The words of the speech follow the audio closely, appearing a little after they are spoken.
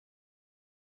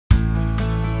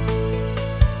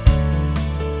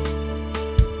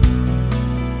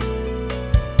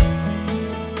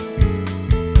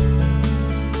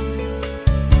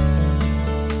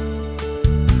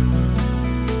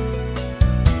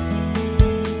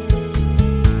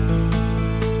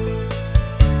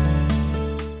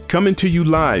Coming to you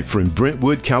live from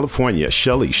Brentwood, California,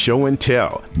 Shelley Show and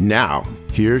Tell. Now,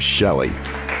 here's Shelley.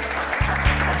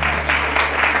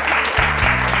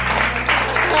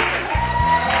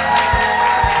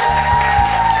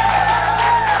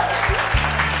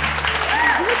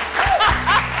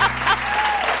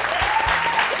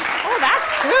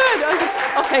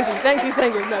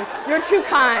 Thank you. No, you're too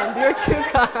kind. You're too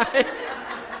kind.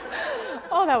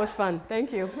 Oh, that was fun.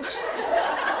 Thank you.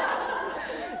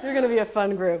 You're going to be a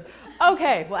fun group.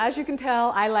 Okay, well, as you can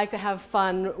tell, I like to have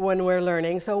fun when we're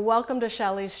learning. So welcome to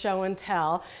Shelley's Show and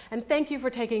Tell. And thank you for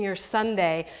taking your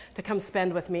Sunday to come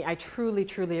spend with me. I truly,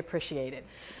 truly appreciate it.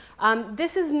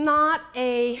 This is not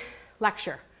a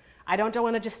lecture. I don't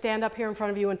want to just stand up here in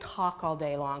front of you and talk all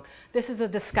day long. This is a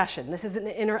discussion. This is an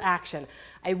interaction.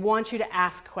 I want you to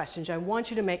ask questions. I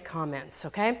want you to make comments,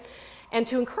 okay? And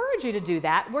to encourage you to do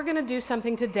that, we're going to do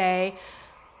something today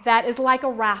that is like a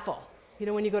raffle. You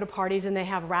know when you go to parties and they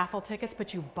have raffle tickets,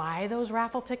 but you buy those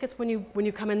raffle tickets when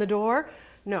you come in the door?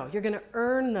 No, you're going to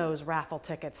earn those raffle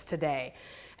tickets today.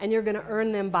 And you're going to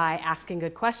earn them by asking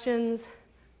good questions,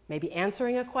 maybe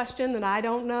answering a question that I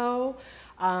don't know,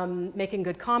 making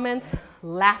good comments,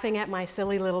 laughing at my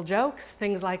silly little jokes,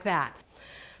 things like that.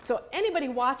 So anybody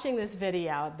watching this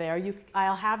video out there,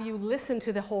 I'll have you listen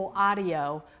to the whole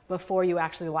audio before you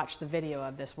actually watch the video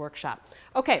of this workshop.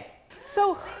 Okay,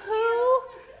 so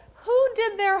who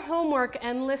did their homework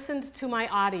and listened to my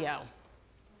audio?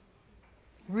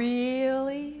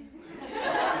 Really?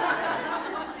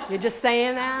 You're just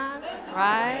saying that,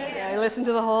 right? I listened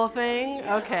to the whole thing?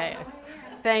 Okay.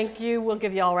 Thank you. We'll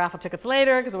give you all raffle tickets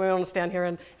later because we don't want to stand here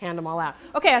and hand them all out.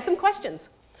 Okay, I have some questions.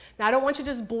 Now, I don't want you to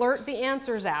just blurt the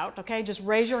answers out, okay? Just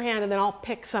raise your hand and then I'll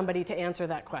pick somebody to answer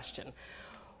that question.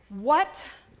 What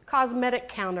cosmetic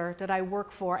counter did I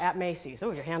work for at Macy's?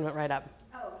 Oh, your hand went right up.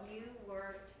 Oh, you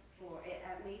worked for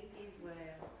at Macy's with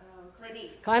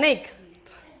Clinique. Clinique.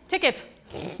 Ticket.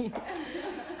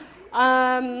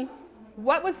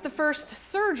 What was the first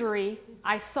surgery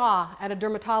I saw at a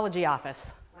dermatology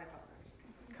office?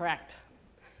 Correct.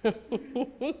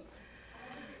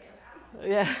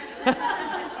 Yeah.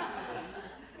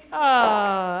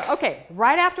 Okay,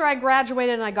 right after I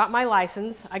graduated and I got my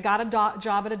license, I got a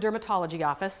job at a dermatology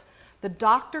office. The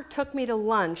doctor took me to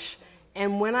lunch,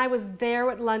 and when I was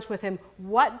there at lunch with him,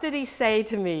 what did he say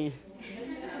to me?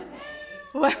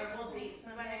 What?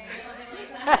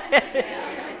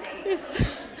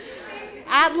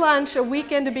 At lunch, a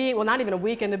week into being, well, not even a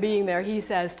week into being there, he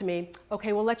says to me,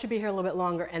 okay, we'll let you be here a little bit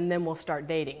longer, and then we'll start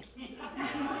dating.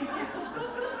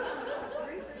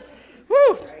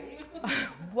 Woo!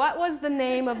 What was the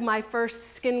name of my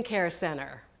first skincare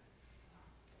center?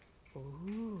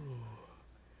 Ooh.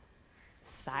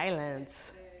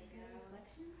 Silence.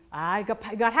 I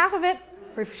got half of it.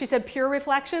 She said Pure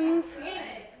Reflections.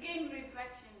 Skin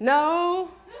Reflections.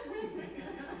 No.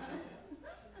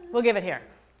 We'll give it here.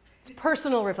 It's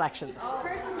Personal Reflections. Oh,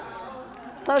 personal.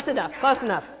 Close enough, close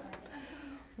enough.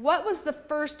 What was the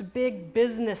first big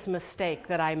business mistake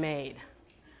that I made?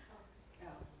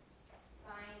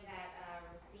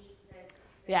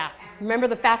 Yeah, remember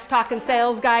the fast talking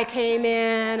sales guy came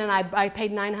in and I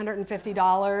paid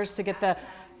 $950 to get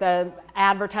the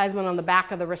advertisement on the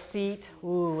back of the receipt.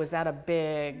 Ooh, was that a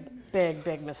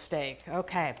big mistake?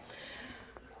 Okay.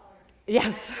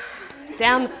 Yes,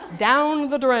 down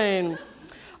the drain.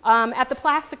 At the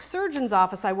plastic surgeon's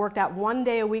office, I worked out 1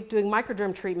 day a week doing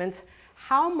microderm treatments.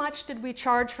 How much did we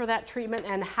charge for that treatment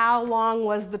and how long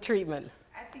was the treatment?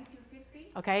 I think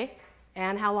 $250. Okay,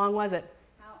 and how long was it?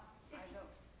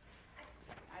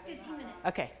 15 minutes.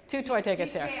 Okay, 2 toy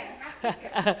tickets here.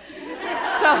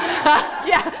 So,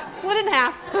 yeah, split in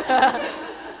half.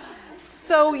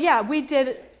 So, yeah, we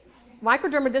did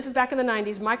microdermabrasion, this is back in the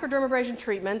 90s, microdermabrasion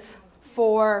treatments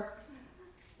for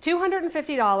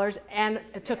 $250, and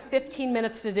it took 15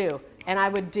 minutes to do. And I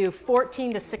would do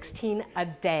 14 to 16 a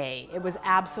day. It was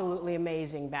absolutely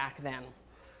amazing back then.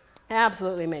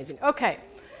 Absolutely amazing. Okay.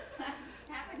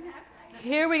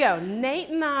 Here we go. Nate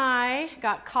and I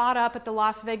got caught up at the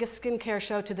Las Vegas skincare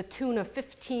show to the tune of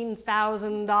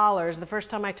 $15,000 the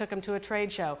first time I took him to a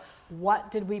trade show.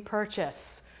 What did we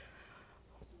purchase?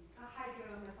 A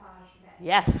hydro massage bed.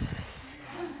 Yes.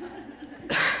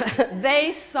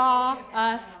 They saw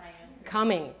us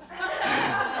coming.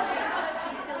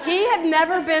 He had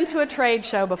never been to a trade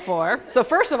show before. So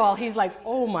first of all, he's like,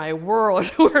 oh my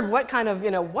word, what kind of,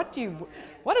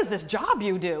 what is this job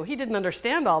you do? He didn't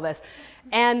understand all this.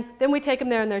 And then we take him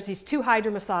there and there's these 2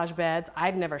 hydro massage beds.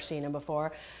 I'd never seen them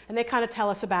before. And they kind of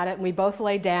tell us about it and we both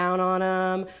lay down on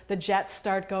them. The jets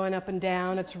start going up and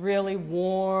down. It's really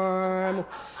warm.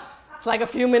 It's like a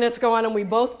few minutes go on and we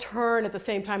both turned at the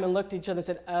same time and looked at each other and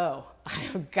said, oh, I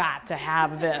have got to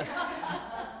have this.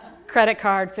 Credit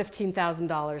card,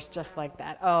 $15,000, just like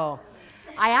that. Oh,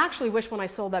 I actually wish when I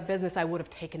sold that business I would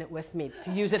have taken it with me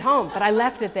to use at home, but I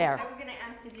left it there. I was going to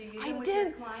ask, did you use it with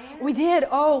your clients? We did.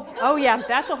 Oh yeah,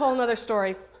 that's a whole nother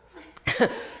story.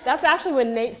 That's actually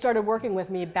when Nate started working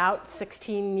with me about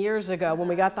 16 years ago when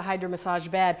we got the hydro massage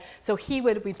bed. So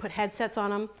we'd put headsets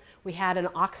on him. We had an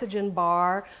oxygen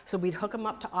bar, so we'd hook him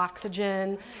up to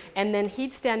oxygen, and then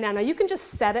he'd stand down. Now you can just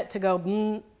set it to go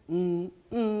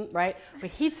right? But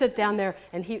he'd sit down there,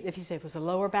 and if you say it was a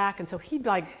lower back, and so he'd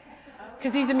like,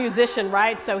 because he's a musician,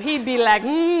 right? So he'd be like,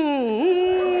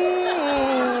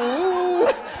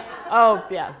 Oh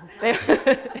yeah,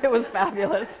 it was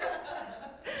fabulous.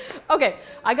 Okay,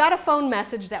 I got a phone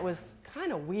message that was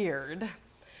kind of weird.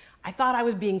 I thought I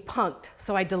was being punked,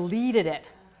 so I deleted it.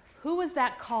 Who was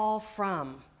that call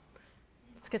from?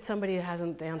 Let's get somebody that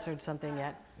hasn't answered something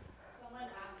yet. Someone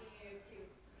asking you to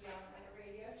be on a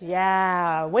radio show?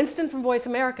 Yeah, Winston from Voice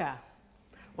America.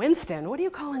 Winston, what are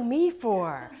you calling me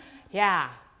for? Yeah,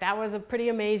 that was pretty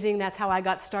amazing. That's how I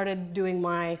got started doing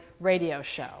my radio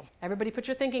show. Everybody put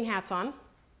your thinking hats on.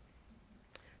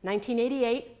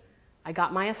 1988, I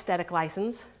got my aesthetic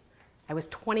license. I was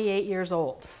 28 years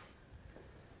old.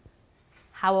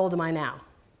 How old am I now?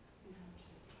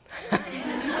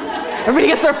 Everybody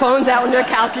gets their phones out and their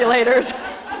calculators.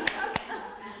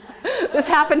 This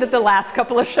happened at the last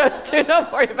couple of shows too,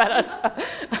 don't worry about it.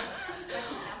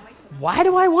 Why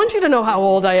do I want you to know how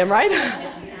old I am, right?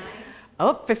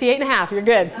 Oh, 58 and a half, you're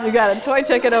good. You got a toy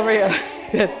ticket over here.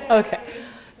 Good, okay.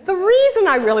 The reason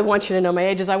I really want you to know my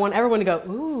age is I want everyone to go,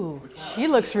 ooh, she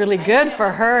looks really good for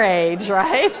her age,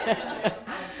 right?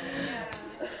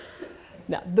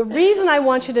 Now, the reason I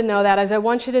want you to know that is I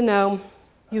want you to know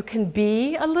you can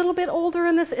be a little bit older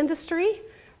in this industry,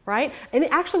 right? And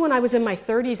actually, when I was in my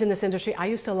 30s in this industry, I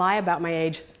used to lie about my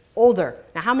age older.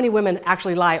 Now, how many women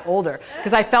actually lie older?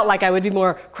 Because I felt like I would be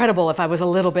more credible if I was a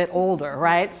little bit older,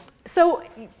 right? So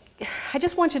I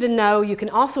just want you to know you can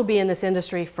also be in this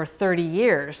industry for 30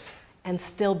 years and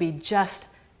still be just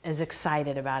as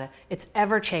excited about it. It's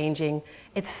ever changing.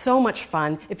 It's so much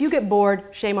fun. If you get bored,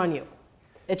 shame on you.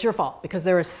 It's your fault because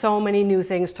there are so many new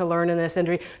things to learn in this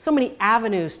industry, so many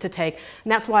avenues to take.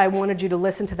 And that's why I wanted you to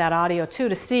listen to that audio too,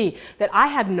 to see that I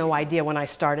had no idea when I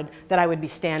started that I would be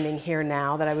standing here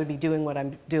now, that I would be doing what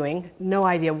I'm doing. No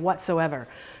idea whatsoever.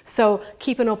 So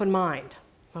keep an open mind,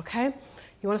 okay?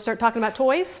 You want to start talking about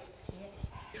toys? Yes.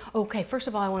 Okay, first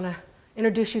of all, I want to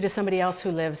introduce you to somebody else who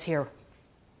lives here.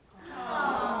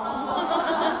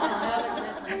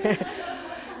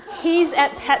 He's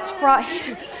at Pets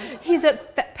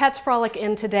Frolic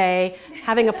Inn today,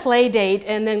 having a play date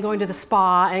and then going to the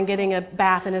spa and getting a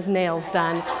bath and his nails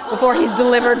done before he's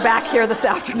delivered back here this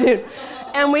afternoon.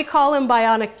 And we call him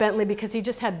Bionic Bentley because he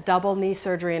just had double knee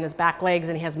surgery in his back legs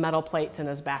and he has metal plates in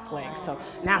his back legs. So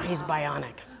now he's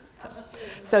bionic.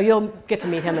 So you'll get to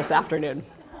meet him this afternoon.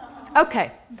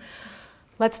 Okay,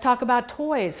 let's talk about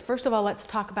toys. First of all, let's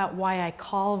talk about why I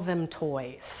call them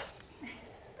toys.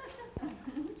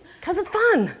 Because it's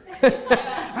fun,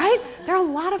 right? They're a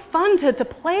lot of fun to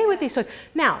play with these toys.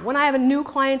 Now, when I have a new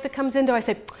client that comes in, do I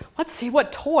say, let's see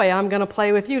what toy I'm going to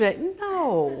play with you today?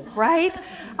 No, right?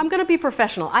 I'm going to be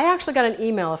professional. I actually got an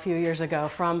email a few years ago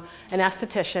from an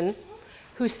esthetician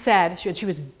who said, she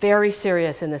was very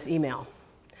serious in this email,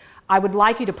 I would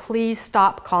like you to please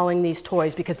stop calling these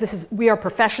toys because we are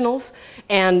professionals,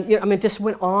 and it just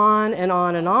went on and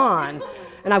on and on.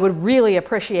 And I would really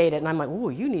appreciate it. And I'm like,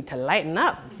 ooh, you need to lighten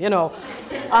up,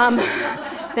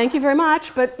 Thank you very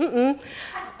much, but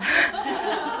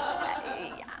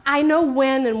I know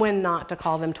when and when not to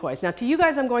call them toys. Now, to you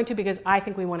guys, I'm going to because I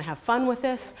think we want to have fun with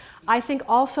this. I think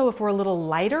also if we're a little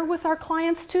lighter with our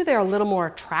clients too, they're a little more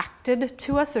attracted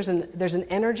to us. There's an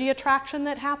energy attraction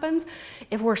that happens.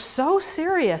 If we're so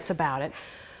serious about it,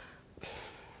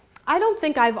 I don't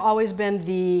think I've always been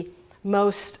the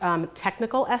most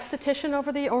technical esthetician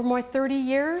over my 30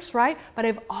 years, right? But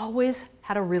I've always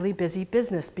had a really busy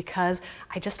business because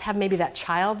I just have maybe that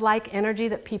childlike energy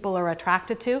that people are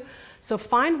attracted to. So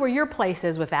find where your place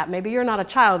is with that. Maybe you're not a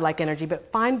childlike energy,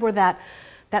 but find where that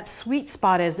sweet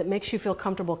spot is that makes you feel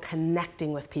comfortable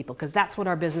connecting with people, because that's what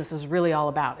our business is really all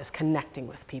about, is connecting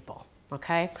with people,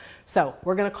 okay? So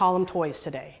we're gonna call them toys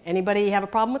today. Anybody have a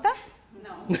problem with that?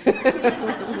 No.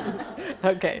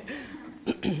 Okay.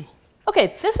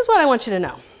 Okay, this is what I want you to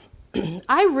know.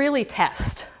 I really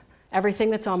test everything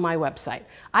that's on my website.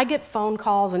 I get phone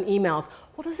calls and emails.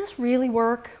 Well, does this really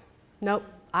work? Nope,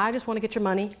 I just want to get your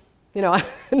money. You know,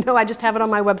 no, I just have it on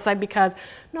my website because,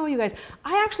 no, you guys,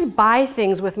 I actually buy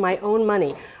things with my own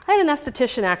money. I had an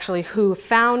esthetician actually who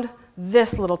found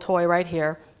this little toy right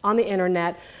here on the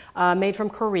internet, made from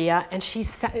Korea, and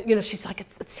she's like,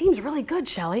 it seems really good,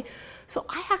 Shelley. So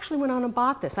I actually went on and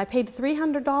bought this. I paid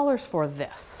 $300 for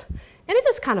this. And it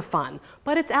is kind of fun,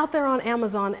 but it's out there on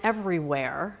Amazon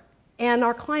everywhere. And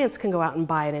our clients can go out and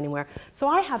buy it anywhere. So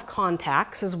I have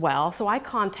contacts as well. So I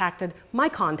contacted my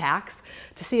contacts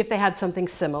to see if they had something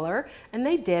similar. And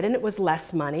they did, and it was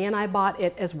less money, and I bought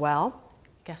it as well.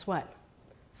 Guess what?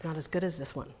 It's not as good as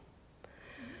this one.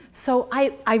 So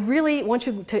I really want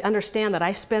you to understand that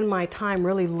I spend my time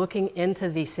really looking into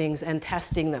these things and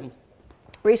testing them.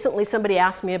 Recently, somebody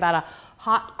asked me about a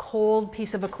hot, cold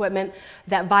piece of equipment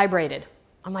that vibrated.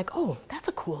 I'm like, oh, that's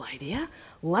a cool idea.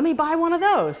 Let me buy one of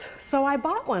those. So I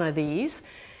bought one of these,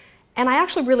 and I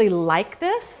actually really like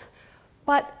this,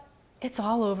 but it's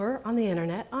all over on the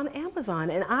internet on Amazon,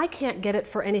 and I can't get it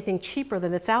for anything cheaper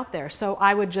than it's out there. So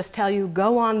I would just tell you,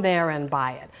 go on there and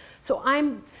buy it. So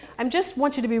I'm just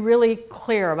want you to be really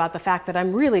clear about the fact that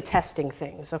I'm really testing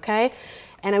things, okay?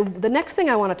 And the next thing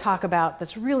I want to talk about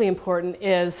that's really important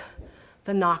is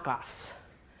the knockoffs.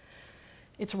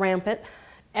 It's rampant.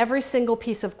 Every single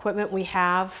piece of equipment we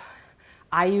have,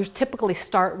 I typically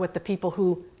start with the people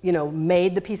who,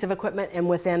 made the piece of equipment, and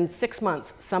within 6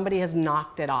 months, somebody has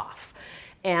knocked it off.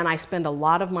 And I spend a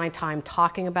lot of my time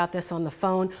talking about this on the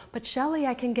phone, but Shelley,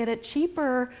 I can get it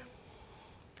cheaper.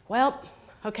 Well,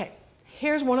 okay,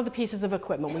 here's one of the pieces of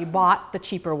equipment. We bought the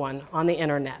cheaper one on the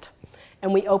internet,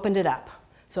 and we opened it up.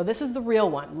 So this is the real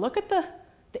one. Look at the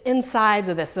insides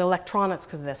of this, the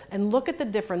electronics of this, and look at the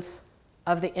difference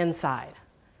of the inside.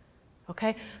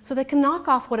 Okay, so they can knock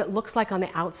off what it looks like on the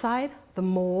outside, the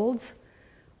molds,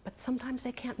 but sometimes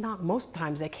they can't most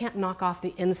times they can't knock off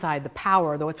the inside, the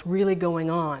power, though it's really going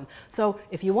on. So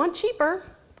if you want cheaper,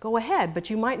 go ahead, but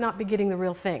you might not be getting the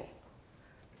real thing.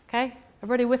 Okay,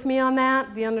 everybody with me on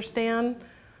that? Do you understand?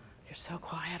 You're so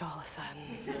quiet all of a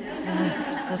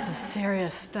sudden. This is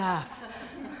serious stuff.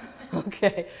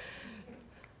 Okay.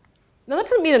 Now that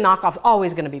doesn't mean a knockoff's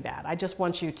always going to be bad. I just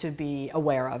want you to be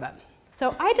aware of it.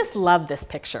 So I just love this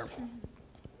picture.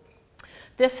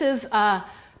 This is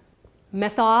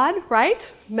Method,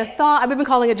 right? Method. I've been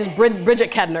calling it just Bridget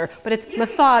Kedner, but it's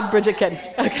Method Bridget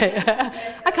Kedner. Okay.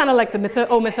 I kind of like the Method.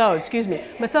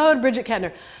 Method Bridget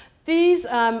Kedner. These,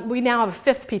 we now have a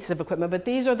fifth piece of equipment, but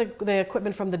these are the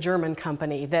equipment from the German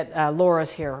company that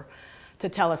Laura's here to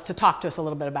talk to us a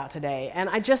little bit about today. And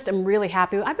I just am really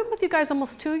happy. I've been with you guys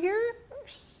almost 2 years.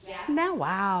 Now,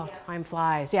 wow, time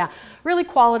flies. Yeah, really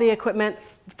quality equipment,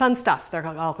 fun stuff they're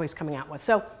always coming out with.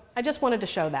 So I just wanted to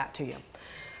show that to you.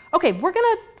 Okay, we're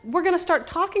gonna start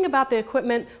talking about the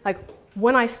equipment, like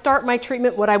when I start my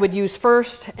treatment, what I would use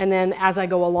first, and then as I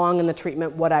go along in the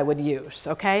treatment, what I would use.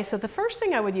 Okay, so the first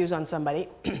thing I would use on somebody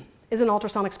is an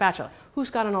ultrasonic spatula. Who's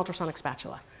got an ultrasonic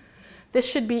spatula? This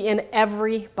should be in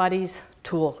everybody's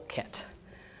toolkit.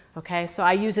 Okay, so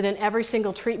I use it in every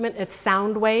single treatment. It's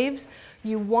sound waves.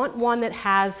 You want one that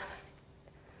has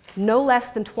no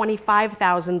less than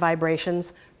 25,000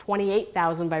 vibrations.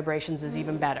 28,000 vibrations is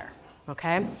even better,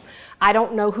 okay? I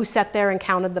don't know who sat there and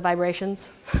counted the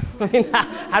vibrations. I mean,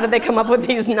 how did they come up with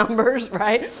these numbers,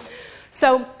 right?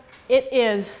 So it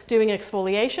is doing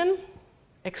exfoliation,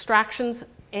 extractions,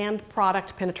 and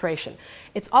product penetration.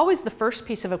 It's always the first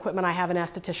piece of equipment I have an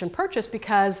esthetician purchase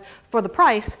because for the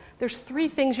price, there's 3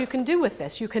 things you can do with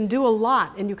this. You can do a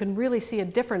lot, and you can really see a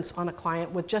difference on a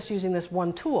client with just using this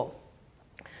one tool.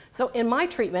 So in my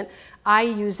treatment, I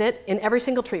use it in every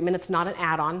single treatment. It's not an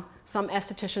add-on. Some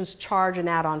estheticians charge an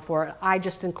add-on for it. I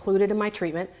just include it in my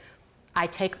treatment. I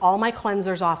take all my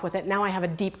cleansers off with it. Now I have a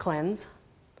deep cleanse.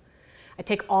 I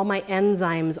take all my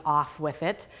enzymes off with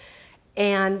it.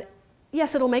 And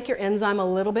yes, it'll make your enzyme a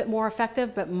little bit more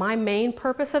effective, but my main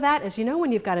purpose of that is,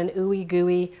 when you've got an ooey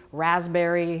gooey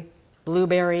raspberry,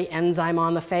 blueberry enzyme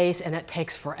on the face and it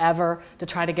takes forever to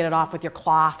try to get it off with your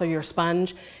cloth or your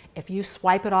sponge, if you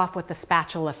swipe it off with the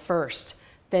spatula first,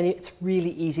 then it's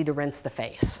really easy to rinse the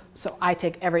face. So I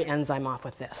take every enzyme off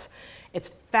with this.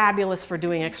 It's fabulous for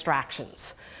doing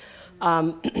extractions.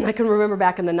 I can remember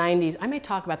back in the 90s, I may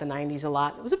talk about the 90s a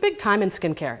lot. It was a big time in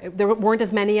skincare. There weren't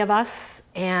as many of us,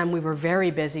 and we were very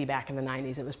busy back in the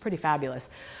 90s. It was pretty fabulous.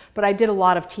 But I did a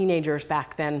lot of teenagers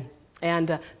back then,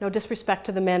 and no disrespect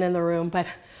to the men in the room, but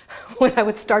when I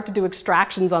would start to do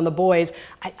extractions on the boys,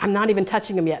 I'm not even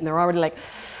touching them yet, and they're already like,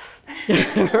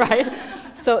 right?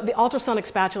 So the ultrasonic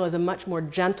spatula is a much more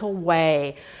gentle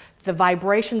way. The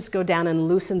vibrations go down and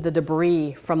loosen the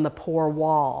debris from the pore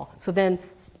wall. So then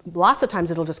lots of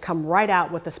times it'll just come right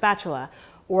out with the spatula.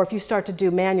 or if you start to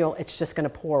do manual, it's just going to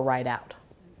pour right out.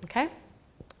 Okay?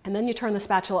 And then you turn the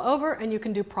spatula over and you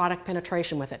can do product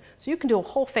penetration with it. So you can do a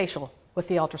whole facial with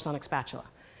the ultrasonic spatula.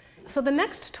 So the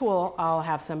next tool I'll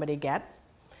have somebody get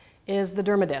is the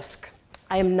dermadisc.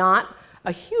 I am not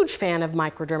a huge fan of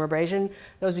microdermabrasion.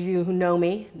 Those of you who know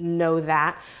me know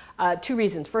that. Two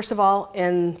reasons. First of all,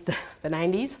 in the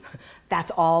 90s,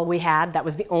 that's all we had. That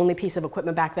was the only piece of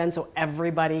equipment back then, so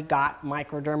everybody got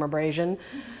microdermabrasion.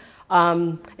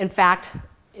 In fact,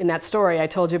 in that story I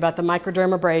told you about the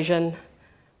microdermabrasion,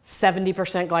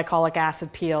 70% glycolic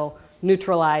acid peel,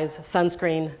 neutralize,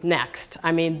 sunscreen, next.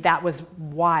 I mean, that was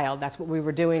wild. That's what we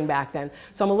were doing back then.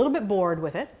 So I'm a little bit bored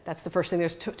with it. That's the first thing.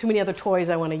 There's too many other toys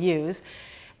I want to use.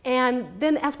 And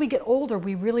then as we get older,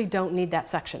 we really don't need that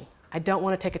section. I don't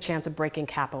want to take a chance of breaking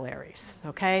capillaries,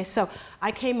 okay? So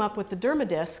I came up with the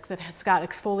dermadisc that has got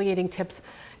exfoliating tips,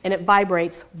 and it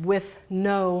vibrates with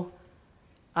no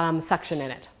suction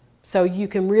in it. So you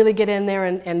can really get in there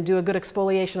and do a good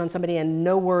exfoliation on somebody and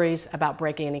no worries about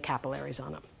breaking any capillaries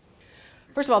on them.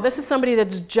 First of all, this is somebody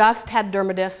that's just had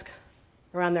dermadisc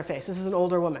around their face. This is an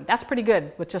older woman. That's pretty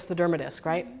good with just the dermadisc,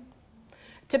 right?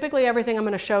 Typically, everything I'm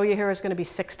going to show you here is going to be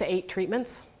 6 to 8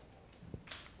 treatments.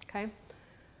 Okay?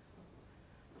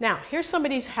 Now, here's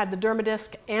somebody who's had the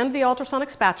dermadisc and the ultrasonic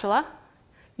spatula.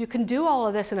 You can do all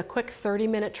of this in a quick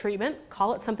 30-minute treatment.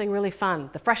 Call it something really fun,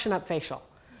 the Freshen Up Facial.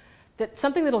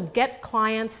 Something that'll get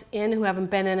clients in who haven't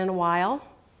been in a while.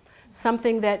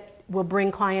 Something that will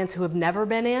bring clients who have never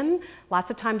been in. Lots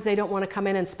of times they don't want to come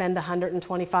in and spend $125,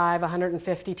 $150,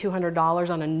 $200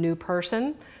 on a new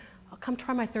person. I'll come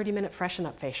try my 30-minute Freshen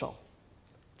Up Facial.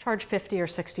 Charge $50 or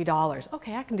 $60.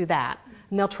 Okay, I can do that.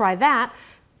 And they'll try that.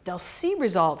 They'll see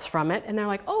results from it, and they're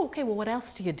like, oh, okay, well, what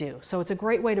else do you do? So it's a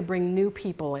great way to bring new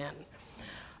people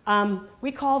in.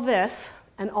 We call this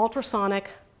an ultrasonic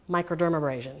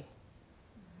microdermabrasion.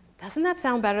 Doesn't that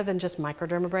sound better than just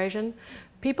microdermabrasion?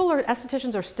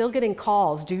 Estheticians are still getting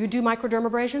calls. Do you do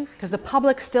microdermabrasion? Because the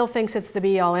public still thinks it's the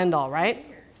be-all, end-all, right?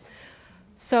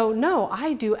 So no,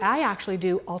 I actually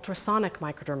do ultrasonic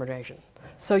microdermabrasion.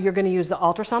 So you're going to use the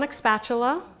ultrasonic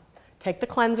spatula, take the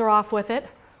cleanser off with it,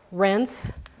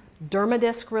 rinse,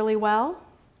 dermadisc really well.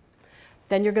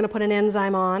 Then you're going to put an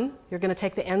enzyme on. You're going to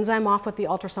take the enzyme off with the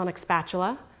ultrasonic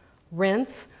spatula,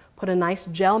 rinse, put a nice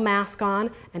gel mask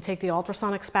on, and take the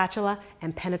ultrasonic spatula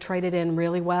and penetrate it in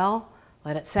really well.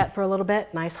 Let it set for a little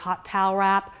bit, nice hot towel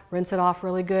wrap, rinse it off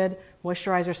really good,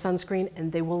 moisturizer, sunscreen,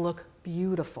 and they will look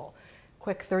beautiful.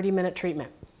 Quick 30-minute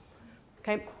treatment.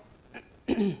 Okay,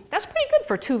 that's pretty good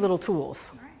for 2 little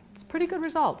tools. It's pretty good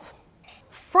results.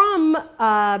 From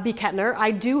B. Kettner,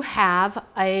 I do have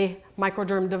a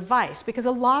microderm device because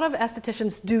a lot of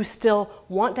estheticians do still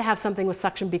want to have something with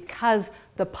suction because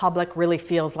the public really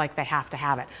feels like they have to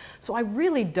have it. So I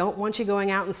really don't want you going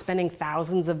out and spending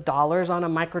thousands of dollars on a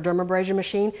microdermabrasion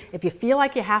machine. If you feel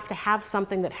like you have to have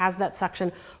something that has that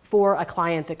suction for a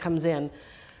client that comes in,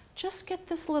 just get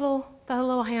this little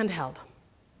handheld,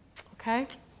 okay?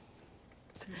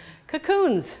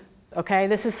 Cocoons, okay?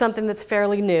 This is something that's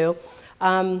fairly new.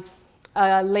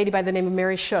 A lady by the name of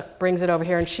Mary Shook brings it over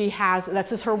here, and that's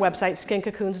just her website,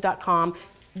 skincocoons.com.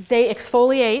 They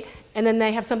exfoliate, and then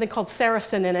they have something called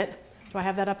Saracen in it. Do I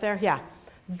have that up there? Yeah.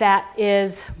 That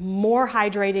is more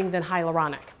hydrating than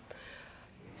hyaluronic.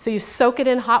 So you soak it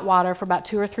in hot water for about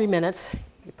 2 or 3 minutes.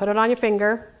 You put it on your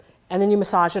finger, and then you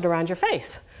massage it around your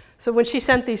face. So when she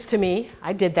sent these to me,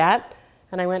 I did that,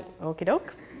 and I went, okie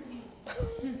doke.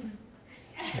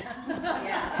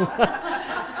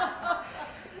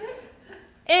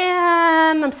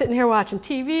 And I'm sitting here watching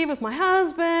TV with my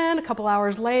husband. A couple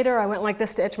hours later, I went like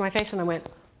this to itch my face, and I went,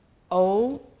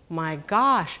 oh my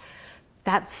gosh.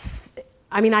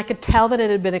 I could tell that it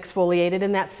had been exfoliated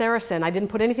in that Saracen. I didn't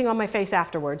put anything on my face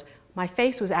afterwards. My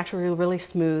face was actually really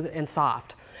smooth and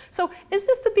soft. So is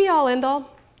this the be-all, end-all?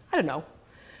 I don't know.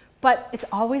 But it's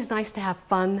always nice to have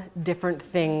fun, different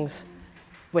things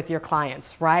with your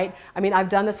clients, right? I've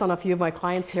done this on a few of my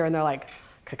clients here, and they're like,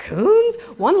 cocoons?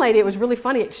 One lady, it was really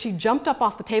funny. She jumped up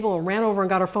off the table and ran over and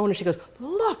got her phone, and she goes,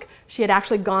 look, she had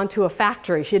actually gone to a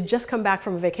factory. She had just come back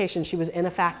from a vacation. She was in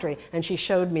a factory, and she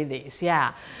showed me these,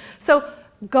 yeah. So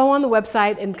go on the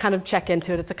website and kind of check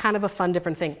into it. It's a kind of a fun,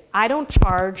 different thing. I don't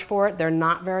charge for it. They're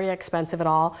not very expensive at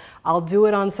all. I'll do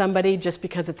it on somebody just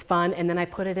because it's fun, and then I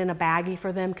put it in a baggie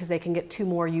for them because they can get 2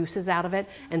 more uses out of it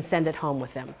and send it home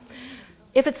with them.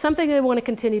 If it's something they want to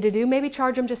continue to do, maybe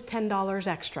charge them just $10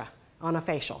 extra on a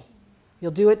facial. You'll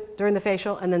do it during the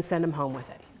facial and then send them home with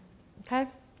it, okay?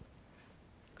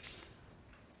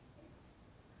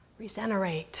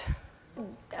 Regenerate.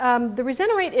 The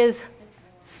Regenerate is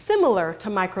similar to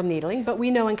microneedling, but we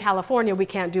know in California we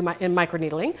can't do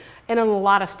microneedling, and in a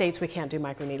lot of states we can't do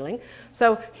microneedling.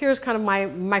 So here's kind of my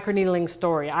microneedling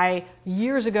story.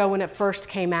 Years ago when it first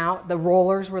came out, the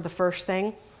rollers were the first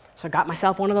thing. So I got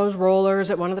myself one of those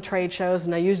rollers at one of the trade shows,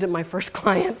 and I used it in my first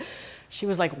client. She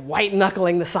was like white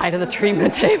knuckling the side of the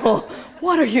treatment table.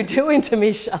 What are you doing to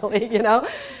me, Shelley? You know?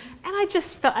 And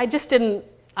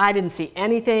I didn't see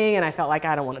anything, and I felt like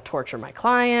I don't want to torture my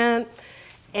client.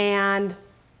 And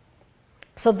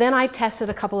so then I tested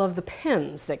a couple of the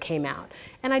pens that came out,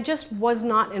 and I just was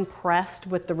not impressed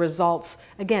with the results,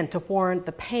 again, to warrant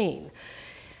the pain.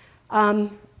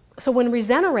 So when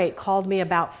Regenerate called me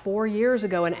about 4 years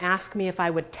ago and asked me if I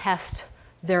would test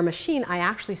their machine, I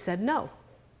actually said no,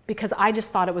 because I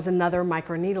just thought it was another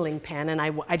microneedling pen, and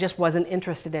I just wasn't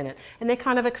interested in it. And they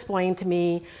kind of explained to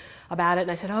me about it,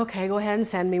 and I said, okay, go ahead and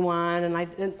send me one.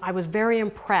 And I was very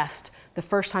impressed the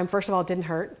first time. First of all, it didn't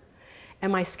hurt,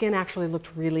 and my skin actually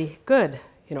looked really good,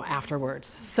 you know, afterwards.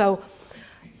 So,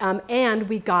 and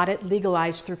we got it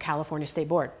legalized through California State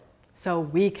Board. So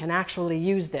we can actually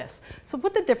use this. So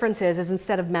what the difference is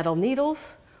instead of metal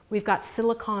needles, we've got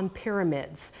silicone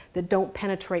pyramids that don't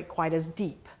penetrate quite as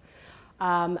deep.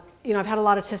 You know, I've had a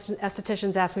lot of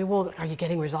estheticians ask me, well, are you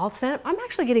getting results then? I'm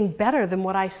actually getting better than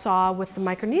what I saw with the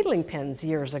microneedling pens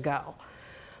years ago.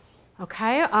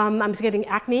 Okay, I'm getting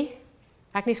acne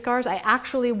scars. I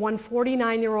actually, one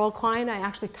 49-year-old client, I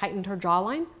actually tightened her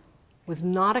jawline. Was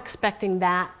not expecting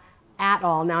that at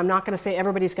all. Now, I'm not going to say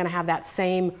everybody's going to have that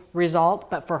same result,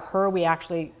 but for her, we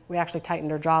actually tightened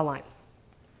her jawline.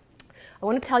 I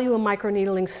want to tell you a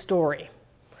microneedling story.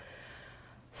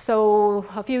 So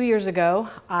a few years ago,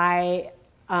 I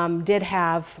did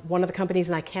have one of the companies,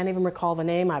 and I can't even recall the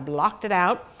name, I blocked it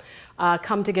out,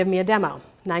 come to give me a demo.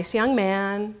 Nice young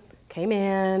man, came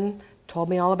in, told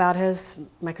me all about his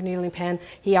microneedling pen.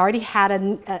 He already had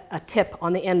a tip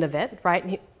on the end of it, right?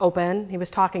 And he was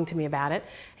talking to me about it,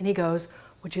 and he goes,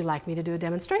 would you like me to do a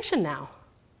demonstration now?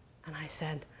 And I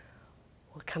said,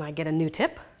 well, can I get a new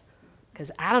tip? Because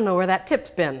I don't know where that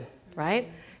tip's been, right?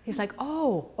 He's like,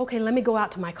 oh, okay, let me go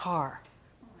out to my car.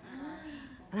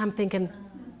 And I'm thinking,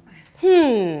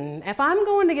 if I'm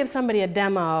going to give somebody a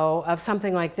demo of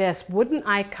something like this, wouldn't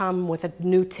I come with a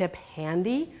new tip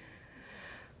handy?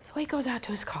 So he goes out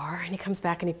to his car, and he comes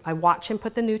back, and I watch him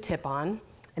put the new tip on,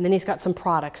 and then he's got some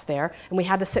products there, and we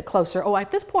had to sit closer. Oh,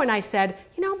 at this point I said,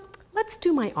 you know, let's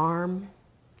do my arm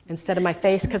instead of my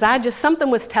face, because something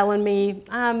was telling me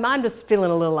I'm just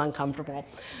feeling a little uncomfortable.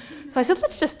 So I said,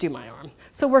 let's just do my arm.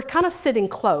 So we're kind of sitting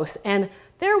close, and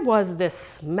there was this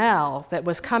smell that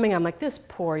was coming. I'm like, this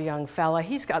poor young fella,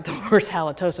 he's got the worst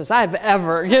halitosis I've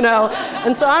ever, you know.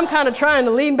 And so I'm kind of trying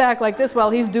to lean back like this while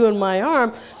he's doing my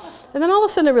arm. And then all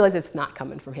of a sudden I realized it's not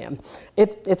coming from him.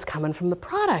 It's coming from the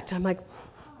product. I'm like,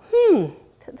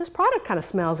 this product kind of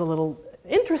smells a little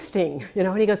interesting, you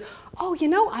know. And he goes, oh, you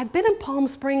know, I've been in Palm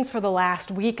Springs for the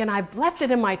last week, and I've left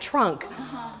it in my trunk.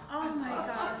 Oh my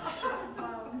gosh.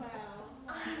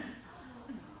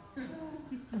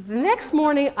 The next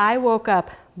morning I woke up,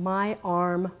 my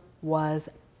arm was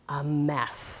a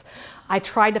mess. I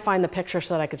tried to find the picture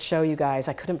so that I could show you guys.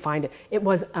 I couldn't find it. It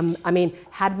was, I mean,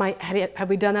 had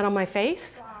we done that on my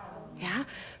face? Wow. Yeah.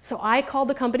 So I called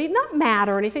the company, not mad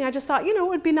or anything. I just thought, you know, it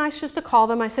would be nice just to call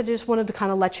them. I said, I just wanted to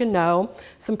kind of let you know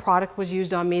some product was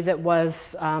used on me that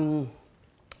was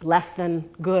less than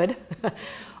good.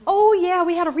 Oh yeah,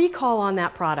 we had a recall on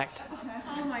that product.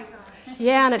 Oh my God.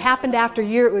 Yeah, and it happened after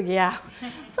yeah.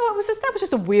 So that was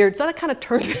just a weird, so that kind of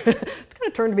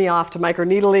turned me off to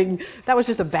microneedling. That was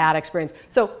just a bad experience.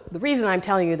 So the reason I'm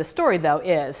telling you the story though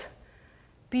is,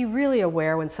 be really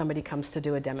aware when somebody comes to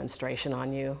do a demonstration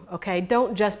on you, okay?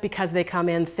 Don't just because they come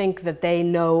in think that they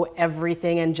know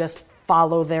everything and just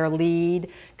follow their lead,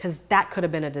 because that could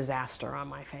have been a disaster on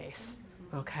my face,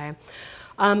 okay?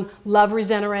 Love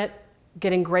Regenerate.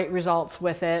 Getting great results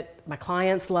with it. My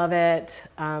clients love it.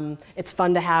 It's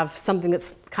fun to have something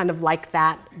that's kind of like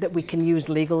that we can use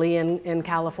legally in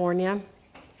California.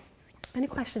 Any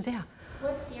questions? Yeah.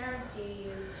 What serums do you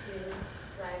use to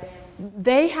drive in?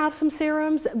 They have some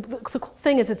serums. The cool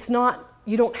thing is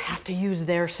you don't have to use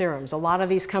their serums. A lot of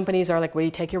these companies are like, we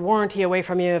take your warranty away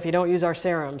from you if you don't use our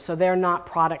serums. So they're not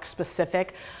product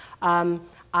specific.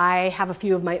 I have a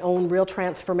few of my own Real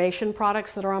Transformation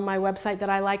products that are on my website that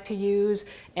I like to use.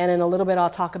 And in a little bit, I'll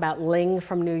talk about Ling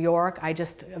from New York. I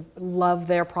just love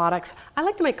their products. I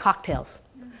like to make cocktails.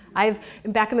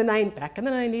 Back in the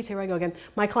 90s, here I go again,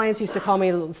 my clients used to call me,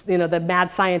 you know, the mad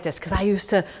scientist, because I used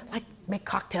to like make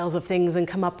cocktails of things and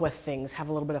come up with things, have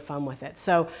a little bit of fun with it.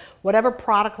 So whatever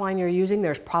product line you're using,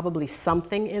 there's probably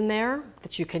something in there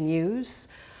that you can use.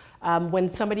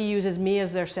 When somebody uses me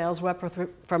as their sales rep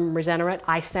from Regenerate,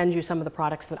 I send you some of the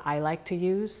products that I like to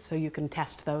use so you can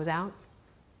test those out.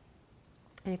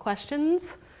 Any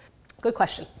questions? Good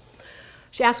question.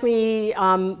 She asked me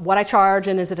what I charge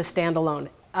and is it a standalone?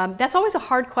 That's always a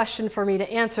hard question for me to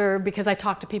answer because I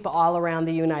talk to people all around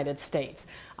the United States.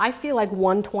 I feel like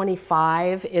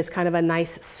 $125 is kind of a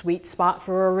nice sweet spot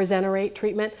for a Regenerate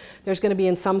treatment. There's going to be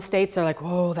in some states they're like,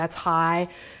 whoa, that's high.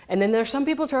 And then there's some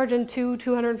people charging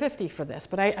 $250 for this.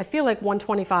 But I feel like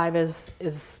 $125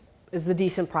 is the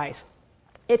decent price.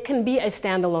 It can be a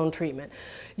standalone treatment.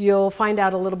 You'll find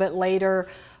out a little bit later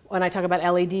when I talk about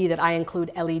LED that I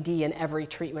include LED in every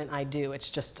treatment I do. It's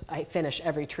just I finish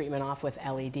every treatment off with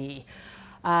LED.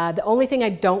 The only thing I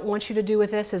don't want you to do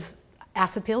with this is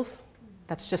acid peels.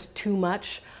 That's just too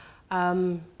much.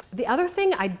 The other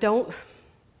thing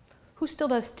who still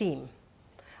does steam?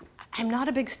 I'm not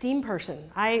a big steam person.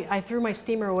 I threw my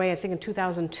steamer away I think in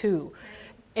 2002.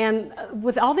 And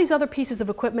with all these other pieces of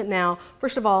equipment now,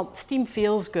 first of all, steam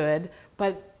feels good,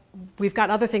 but we've got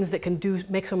other things that can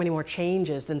make so many more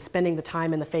changes than spending the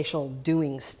time in the facial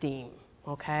doing steam,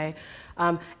 okay?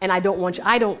 And I don't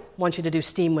want you to do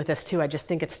steam with this too. I just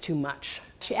think it's too much.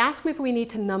 She asked me if we need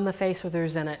to numb the face with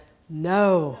Regenerate.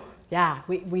 No, yeah,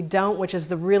 we don't, which is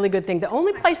the really good thing. The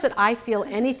only place that I feel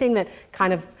anything that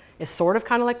kind of is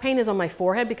kind of like pain is on my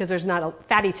forehead because there's not a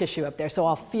fatty tissue up there, so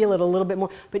I'll feel it a little bit more.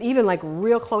 But even like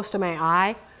real close to my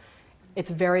eye,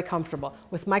 it's very comfortable.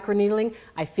 With microneedling,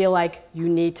 I feel like you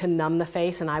need to numb the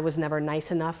face, and I was never nice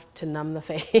enough to numb the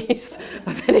face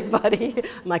of anybody.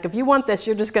 I'm like, if you want this,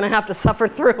 you're just going to have to suffer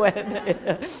through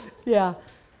it. Yeah.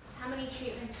 How many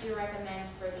treatments do you recommend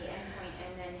for the endpoint,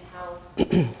 and then how is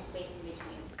the space in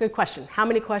between? Good question. How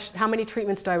many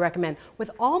treatments do I recommend?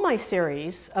 With all my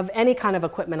series of any kind of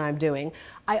equipment I'm doing,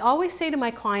 I always say to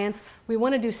my clients, we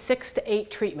want to do 6 to 8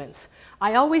 treatments.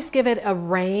 I always give it a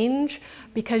range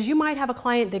because you might have a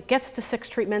client that gets to 6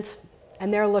 treatments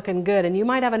and they're looking good, and you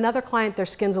might have another client, their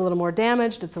skin's a little more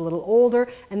damaged, it's a little older,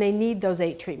 and they need those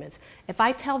 8 treatments. If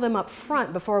I tell them up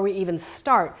front before we even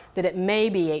start that it may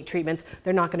be 8 treatments,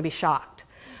 they're not going to be shocked.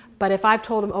 But if I've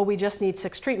told them, oh, we just need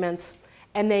 6 treatments,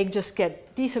 and they just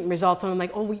get decent results, and I'm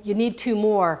like, oh, you need 2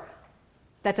 more,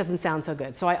 that doesn't sound so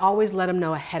good. So I always let them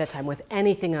know ahead of time with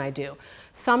anything that I do.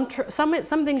 Some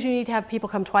things you need to have people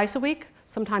come twice a week.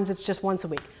 Sometimes it's just once a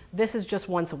week. This is just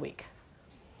once a week.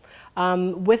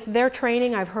 With their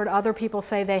training, I've heard other people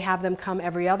say they have them come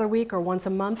every other week or once a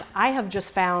month. I have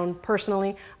just found,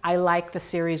 personally, I like the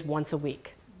series once a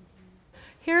week.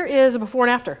 Here is a before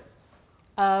and after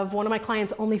of one of my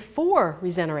clients, only 4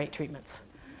 Regenerate treatments.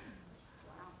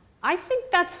 I think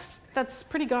that's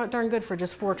pretty darn good for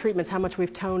just 4 treatments, how much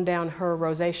we've toned down her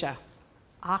rosacea.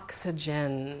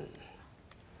 Oxygen.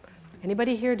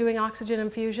 Anybody here doing oxygen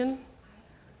infusion?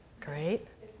 Great.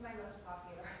 It's my most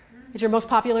popular. It's your most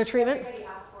popular treatment? Everybody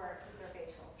asks for it with their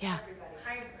facials. Yeah. Everybody.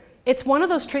 I agree. It's one of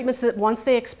those treatments that once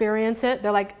they experience it,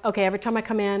 they're like, okay, every time I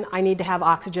come in, I need to have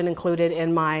oxygen included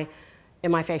in my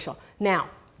facial. Now,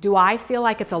 do I feel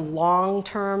like it's a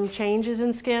long-term changes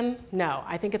in skin? No.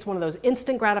 I think it's one of those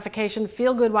instant gratification,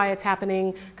 feel good while it's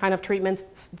happening kind of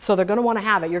treatments, so they're going to want to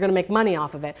have it. You're going to make money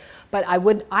off of it. But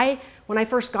when I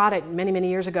first got it many, many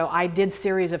years ago, I did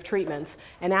series of treatments.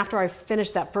 And after I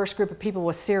finished that first group of people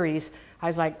with series, I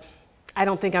was like, I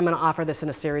don't think I'm going to offer this in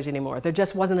a series anymore. There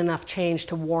just wasn't enough change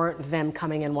to warrant them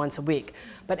coming in once a week.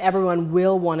 But everyone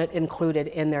will want it included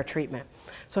in their treatment.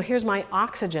 So here's my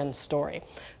oxygen story.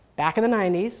 Back in the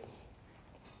 90s,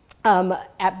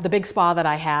 at the big spa that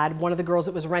I had, one of the girls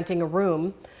that was renting a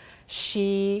room,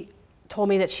 she told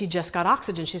me that she just got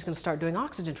oxygen. She's going to start doing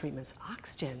oxygen treatments.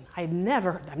 Oxygen. I've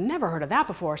never heard of that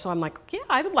before. So I'm like, yeah,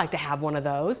 I would like to have one of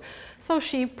those. So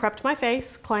she prepped my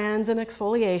face, cleanse and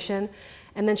exfoliation,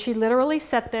 and then she literally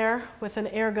sat there with an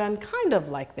air gun kind of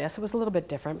like this. It was a little bit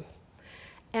different.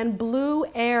 And blew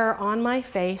air on my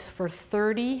face for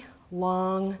 30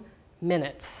 long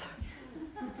minutes.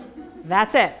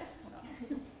 That's it.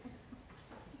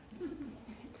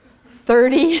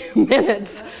 30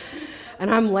 minutes.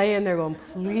 And I'm laying there going,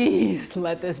 please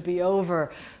let this be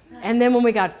over. And then when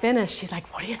we got finished, she's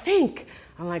like, what do you think?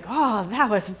 I'm like, oh, that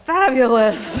was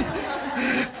fabulous.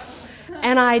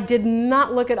 And I did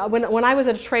not look at, when I was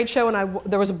at a trade show and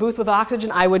there was a booth with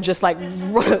oxygen, I would just like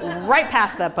right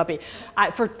past that puppy.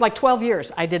 For like 12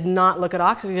 years, I did not look at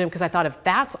oxygen because I thought if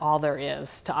that's all there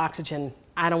is to oxygen,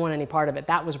 I don't want any part of it.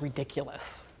 That was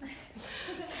ridiculous.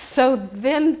 So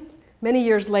then many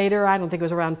years later, I don't think it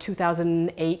was around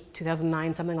 2008,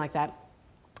 2009, something like that,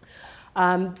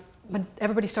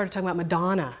 everybody started talking about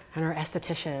Madonna and her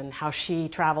esthetician, how she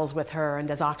travels with her and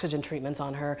does oxygen treatments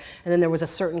on her. And then there was a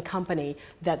certain company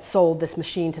that sold this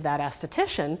machine to that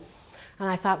esthetician. And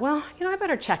I thought, well, you know, I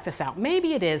better check this out.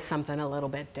 Maybe it is something a little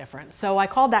bit different. So I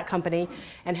called that company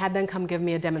and had them come give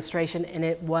me a demonstration, and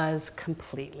it was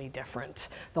completely different.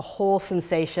 The whole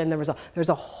sensation, there's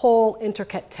a whole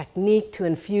intricate technique to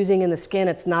infusing in the skin.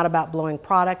 It's not about blowing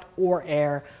product or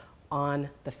air on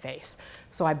the face.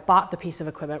 So I bought the piece of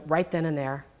equipment right then and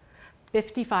there,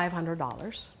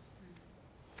 $5,500.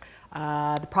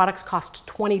 The products cost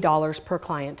 $20 per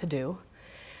client to do.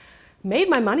 Made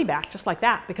my money back just like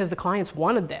that because the clients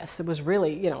wanted this. It was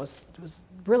really, you know, it was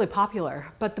really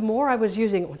popular. But the more I was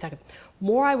using it,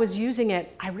 more I was using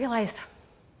it, I realized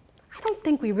I don't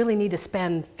think we really need to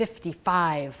spend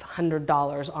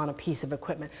 $5,500 on a piece of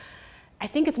equipment. I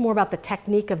think it's more about the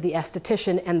technique of the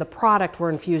esthetician and the product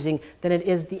we're infusing than it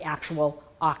is the actual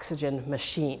oxygen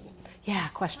machine. Yeah,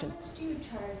 question. How much do you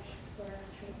charge for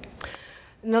treatment?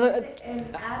 Is it an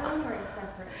add-on or a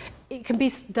separate? It can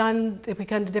be done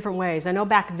different ways. I know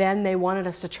back then they wanted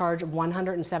us to charge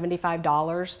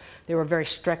 $175. They were very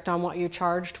strict on what you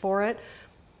charged for it.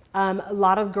 A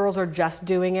lot of girls are just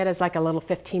doing it as like a little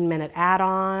 15-minute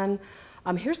add-on.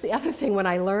 Here's the other thing when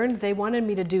I learned, they wanted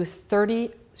me to do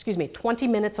 20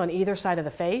 minutes on either side of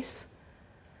the face.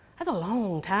 That's a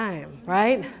long time,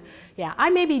 right? Yeah, I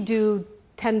maybe do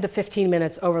 10 to 15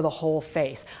 minutes over the whole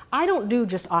face. I don't do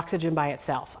just oxygen by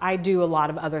itself. I do a lot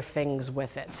of other things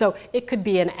with it. So it could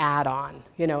be an add-on,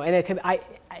 you know, and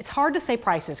it's hard to say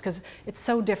prices because it's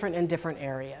so different in different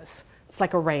areas. It's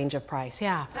like a range of price,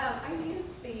 yeah. I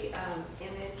used the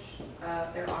image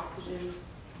of their oxygen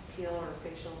peel or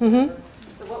facial.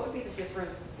 So what would be the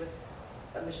difference with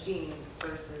a machine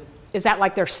versus? Is that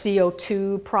like their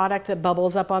CO2 product that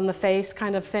bubbles up on the face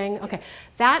kind of thing? Okay,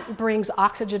 that brings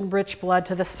oxygen-rich blood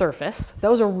to the surface.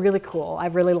 Those are really cool. I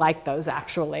really like those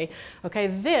actually. Okay,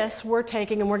 this we're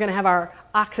taking, and we're gonna have our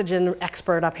oxygen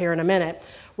expert up here in a minute.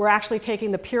 We're actually taking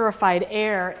the purified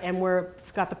air and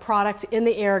we've got the product in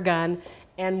the air gun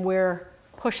and we're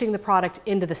pushing the product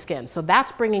into the skin. So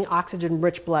that's bringing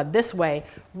oxygen-rich blood this way.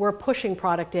 We're pushing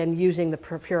product in using the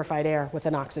purified air with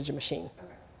an oxygen machine.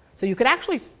 Okay. So you could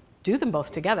actually do them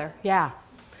both together, yeah.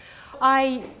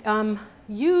 I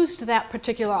used that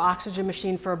particular oxygen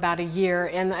machine for about a year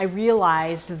and I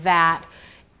realized that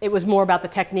it was more about the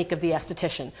technique of the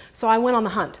esthetician. So I went on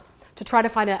the hunt to try to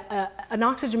find an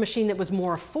oxygen machine that was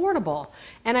more affordable.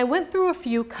 And I went through a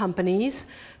few companies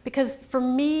because for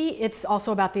me, it's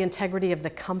also about the integrity of the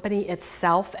company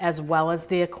itself as well as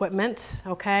the equipment,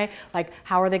 okay? Like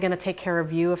how are they gonna take care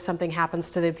of you if something happens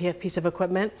to the piece of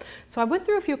equipment? So I went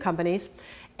through a few companies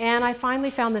and I finally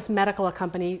found this medical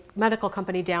company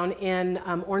down in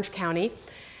Orange County.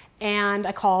 And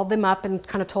I called them up and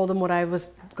kind of told him what I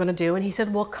was gonna do. And he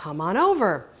said, well, come on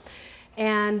over.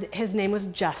 And his name was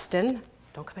Justin.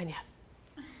 Don't come in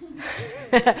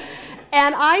yet.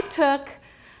 And I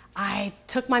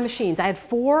took my machines. I had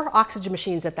 4 oxygen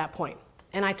machines at that point.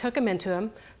 And I took them into him,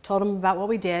 told him about what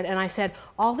we did. And I said,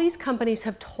 all these companies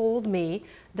have told me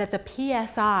that the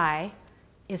PSI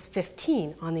is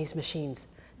 15 on these machines.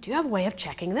 Do you have a way of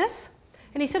checking this?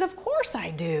 And he said, of course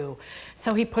I do.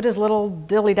 So he put his little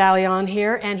dilly-dally on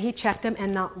here and he checked them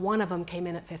and not one of them came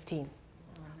in at 15.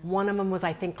 One of them was,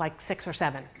 I think, like 6 or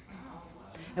 7.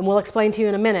 And we'll explain to you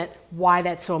in a minute why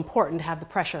that's so important to have the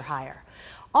pressure higher.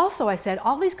 Also, I said,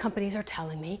 all these companies are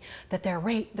telling me that their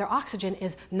oxygen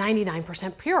is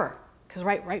 99% pure. Because,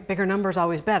 right, bigger numbers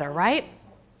always better, right?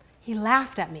 He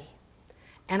laughed at me.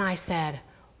 And I said,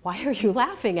 why are you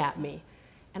laughing at me?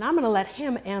 And I'm going to let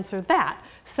him answer that.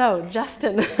 So,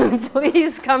 Justin,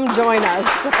 please come join us.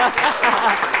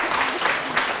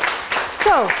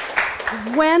 So,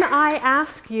 when I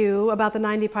asked you about the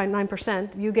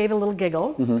 90.9%, you gave a little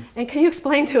giggle. And can you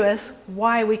explain to us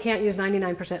why we can't use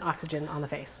 99% oxygen on the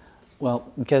face? Well,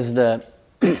 because the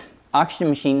oxygen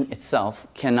machine itself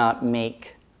cannot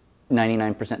make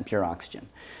 99% pure oxygen.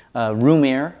 Room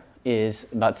air is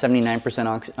about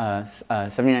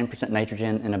 79%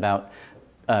 nitrogen and about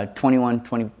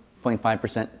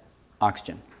 20.5%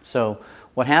 oxygen. So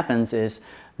what happens is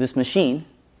this machine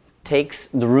takes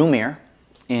the room air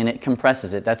and it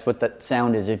compresses it. That's what that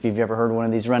sound is if you've ever heard one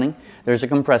of these running. There's a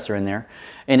compressor in there.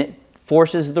 And it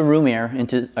forces the room air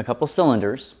into a couple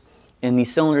cylinders. And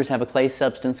these cylinders have a clay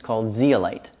substance called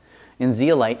zeolite. And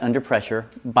zeolite, under pressure,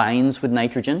 binds with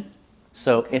nitrogen,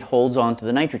 so it holds on to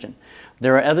the nitrogen.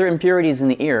 There are other impurities in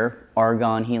the air,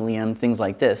 argon, helium, things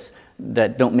like this,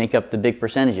 that don't make up the big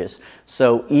percentages.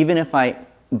 So even if I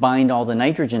bind all the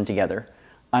nitrogen together,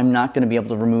 I'm not going to be able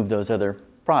to remove those other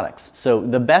products. So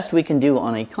the best we can do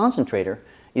on a concentrator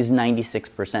is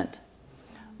 96%.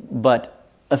 But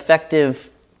effective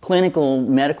clinical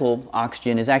medical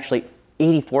oxygen is actually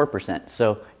 84%.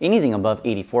 So anything above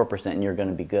 84% and you're going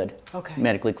to be good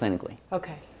medically, clinically.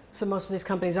 Okay. So most of these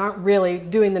companies aren't really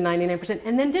doing the 99%.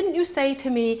 And then didn't you say to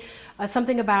me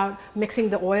something about mixing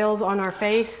the oils on our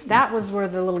face? That was where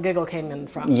the little giggle came in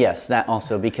from. Yes, that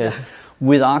also, because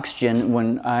with oxygen,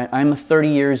 when I'm 30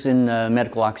 years in the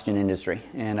medical oxygen industry,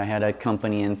 and I had a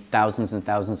company and thousands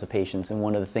of patients, and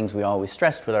one of the things we always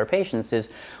stressed with our patients is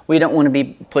we don't want to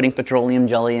be putting petroleum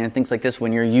jelly and things like this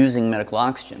when you're using medical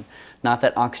oxygen. Not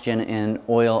that oxygen and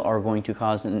oil are going to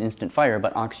cause an instant fire,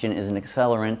 but oxygen is an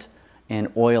accelerant, and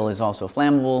oil is also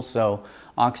flammable, so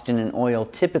oxygen and oil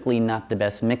typically not the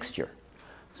best mixture.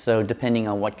 So depending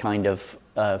on what kind of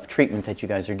treatment that you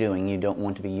guys are doing, you don't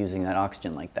want to be using that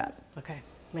oxygen like that. Okay,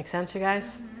 makes sense, you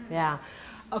guys? Yeah.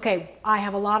 Okay, I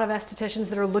have a lot of estheticians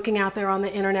that are looking out there on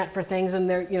the internet for things, and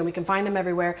they're, you know, we can find them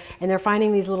everywhere, and they're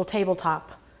finding these little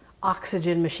tabletop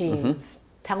oxygen machines.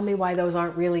 Tell me why those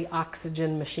aren't really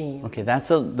oxygen machines. Okay,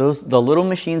 the little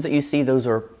machines that you see, those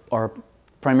are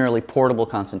primarily portable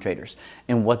concentrators.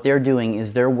 And what they're doing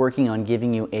is they're working on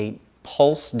giving you a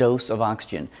pulse dose of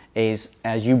oxygen. As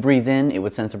you breathe in, it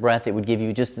would sense a breath, it would give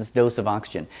you just this dose of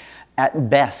oxygen. At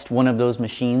best, one of those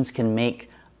machines can make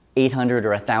 800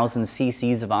 or 1,000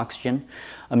 cc's of oxygen.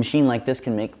 A machine like this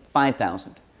can make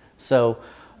 5,000. So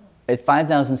at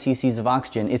 5,000 cc's of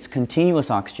oxygen, it's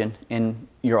continuous oxygen, and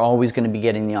you're always going to be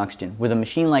getting the oxygen. With a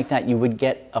machine like that, you would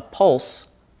get a pulse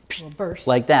burst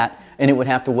like that, and it would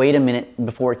have to wait a minute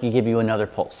before it could give you another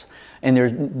pulse. And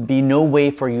there'd be no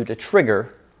way for you to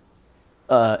trigger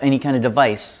any kind of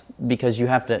device, because you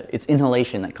have to, it's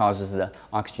inhalation that causes the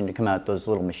oxygen to come out of those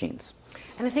little machines.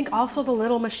 And I think also the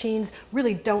little machines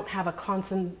really don't have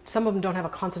some of them don't have a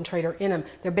concentrator in them.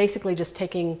 They're basically just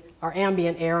taking our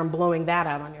ambient air and blowing that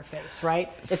out on your face,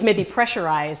 right? It's maybe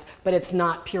pressurized, but it's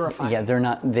not purified. Yeah, they're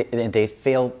not, they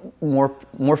fail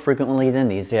more frequently than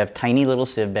these. They have tiny little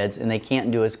sieve beds, and they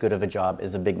can't do as good of a job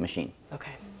as a big machine.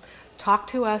 Okay. Talk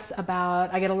to us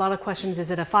about, I get a lot of questions,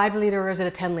 is it a 5 liter or is it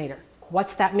a 10 liter?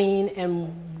 What's that mean,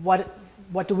 and what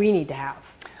do we need to have?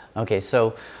 Okay,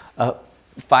 so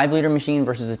 5-liter machine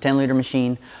versus a 10-liter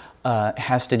machine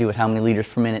has to do with how many liters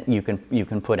per minute you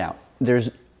can put out.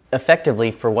 There's effectively,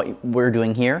 for what we're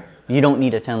doing here, you don't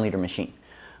need a 10-liter machine.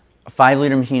 A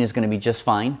 5-liter machine is going to be just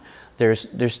fine.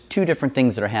 There's two different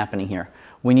things that are happening here.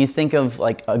 When you think of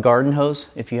like a garden hose,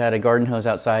 if you had a garden hose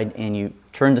outside and you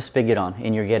turn the spigot on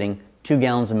and you're getting 2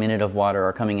 gallons a minute of water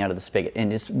are coming out of the spigot,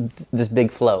 and it's this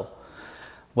big flow.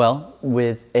 Well,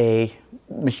 with a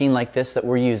machine like this that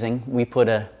we're using, we put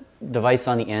a device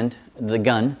on the end, the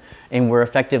gun, and we're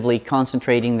effectively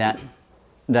concentrating that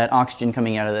oxygen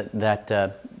coming out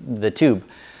of the tube.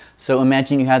 So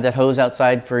imagine you have that hose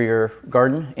outside for your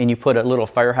garden, and you put a little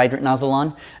fire hydrant nozzle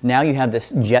on. Now you have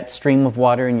this jet stream of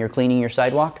water, and you're cleaning your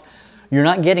sidewalk. You're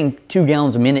not getting 2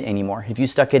 gallons a minute anymore. If you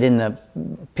stuck it in the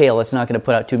pail, it's not going to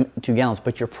put out 2 gallons,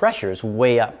 but your pressure is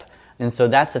way up. And so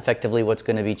that's effectively what's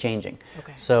going to be changing.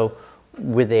 Okay. So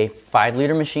with a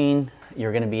 5-liter machine,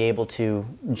 you're going to be able to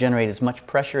generate as much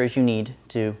pressure as you need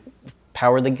to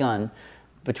power the gun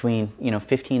between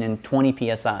 15 and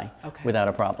 20 psi without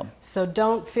a problem. So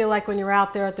don't feel like when you're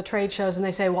out there at the trade shows and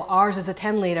they say, well, ours is a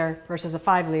 10-liter versus a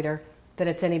 5-liter, that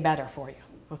it's any better for you.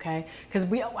 Okay?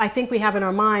 Because I think we have in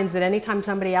our minds that anytime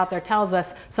somebody out there tells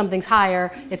us something's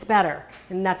higher, it's better.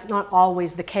 And that's not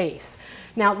always the case.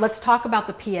 Now, let's talk about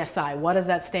the PSI. What does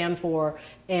that stand for?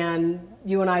 And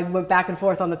you and I went back and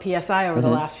forth on the PSI over the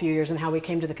last few years and how we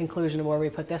came to the conclusion of where we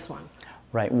put this one.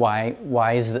 Right.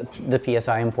 Why is the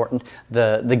PSI important?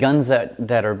 The guns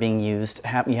that are being used,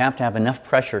 you have to have enough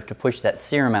pressure to push that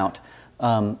serum out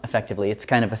effectively. It's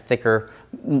kind of a thicker,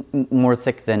 more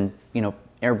thick than,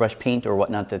 airbrush paint or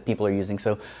whatnot that people are using.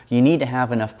 So you need to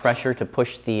have enough pressure to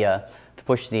push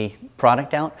the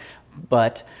product out,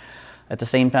 but at the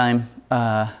same time,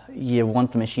 you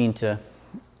want the machine to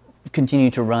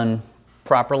continue to run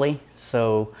properly.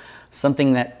 So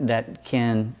something that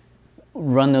can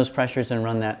run those pressures and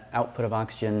run that output of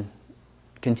oxygen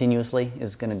continuously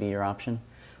is going to be your option.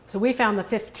 So we found the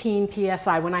 15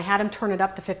 psi. When I had him turn it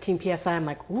up to 15 psi, I'm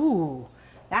like, ooh,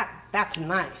 that's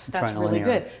nice. That's really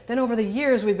good. Then over the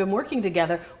years we've been working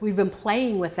together, we've been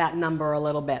playing with that number a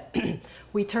little bit.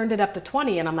 We turned it up to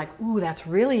 20 and I'm like, ooh, that's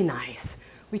really nice.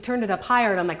 We turned it up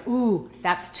higher and I'm like, ooh,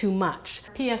 that's too much.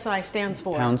 PSI stands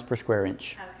for? Pounds per square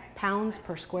inch. Okay. Pounds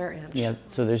per square inch. Yeah,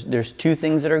 so there's two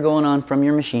things that are going on from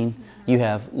your machine. You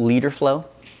have liter flow,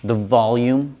 the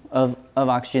volume of of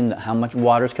oxygen, how much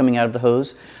water is coming out of the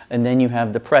hose, and then you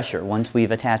have the pressure. Once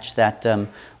we've attached that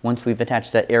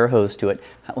air hose to it,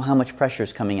 how much pressure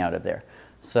is coming out of there.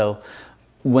 So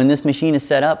when this machine is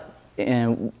set up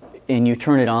and you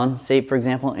turn it on, say for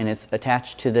example, and it's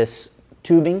attached to this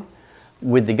tubing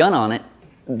with the gun on it,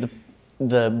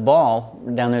 the ball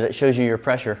down there that shows you your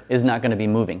pressure is not going to be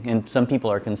moving, and some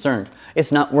people are concerned.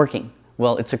 It's not working.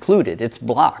 Well, it's occluded, it's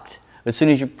blocked. As soon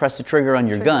as you press the trigger on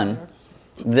your gun,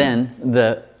 then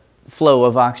the flow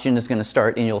of oxygen is going to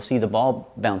start and you'll see the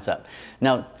ball bounce up.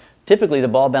 Now, typically the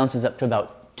ball bounces up to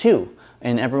about 2,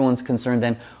 and everyone's concerned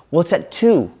then, well, it's at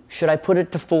 2. Should I put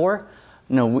it to 4?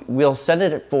 No, we'll set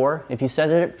it at 4. If you set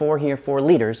it at 4 here, 4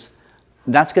 liters,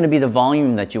 that's going to be the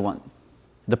volume that you want.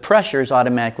 The pressure is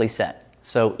automatically set.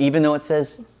 So even though it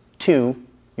says 2,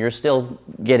 you're still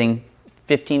getting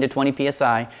 15 to 20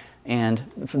 psi and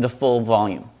the full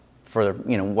volume for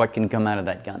what can come out of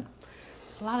that gun.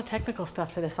 There's a lot of technical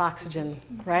stuff to this oxygen,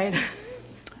 right?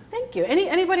 Thank you.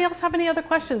 Anybody else have any other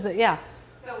questions? Yeah.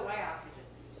 So why oxygen?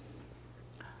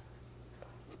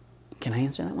 Can I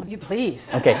answer that one? You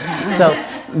please. Okay. So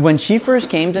when she first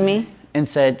came to me and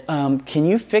said, can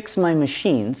you fix my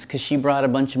machines? Because she brought a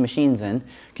bunch of machines in.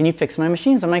 Can you fix my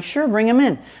machines? I'm like, sure, bring them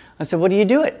in. I said, what do you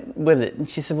do with it? And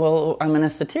she said, well, I'm an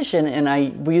esthetician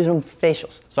and we use them for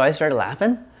facials. So I started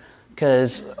laughing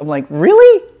because I'm like,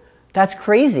 really? That's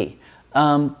crazy.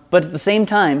 But at the same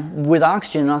time, with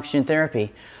oxygen and oxygen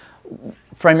therapy,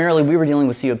 primarily we were dealing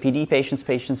with COPD patients,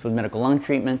 patients with medical lung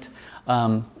treatment.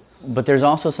 But there's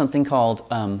also something called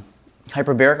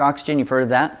hyperbaric oxygen. You've heard of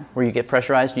that, where you get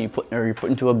pressurized and you're put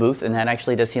into a booth, and that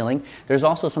actually does healing. There's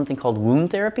also something called wound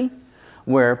therapy,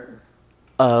 where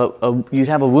you'd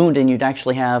have a wound and you'd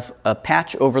actually have a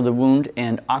patch over the wound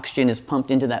and oxygen is pumped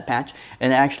into that patch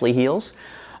and it actually heals.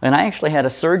 And I actually had a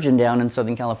surgeon down in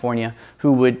Southern California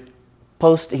who would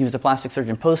he was a plastic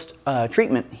surgeon,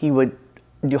 post-treatment, he would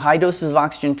do high doses of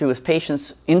oxygen to his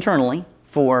patients internally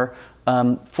for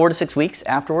 4 to 6 weeks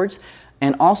afterwards,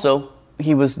 and also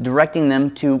he was directing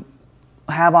them to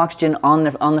have oxygen on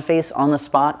the face, on the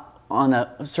spot, on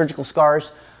the surgical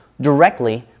scars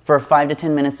directly for 5 to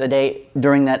 10 minutes a day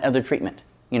during that other treatment.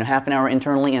 Half an hour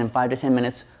internally and 5 to 10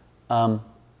 minutes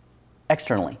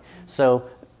externally. So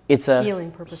it's a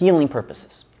healing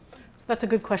purposes. So that's a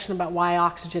good question about why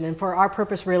oxygen. And for our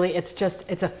purpose, really, it's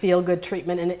a feel-good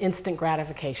treatment and an instant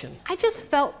gratification. I just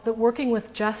felt that working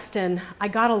with Justin, I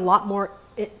got a lot more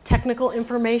technical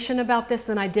information about this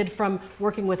than I did from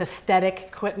working with aesthetic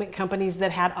equipment companies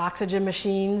that had oxygen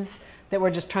machines that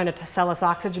were just trying to sell us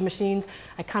oxygen machines.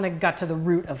 I kind of got to the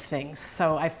root of things.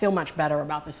 So I feel much better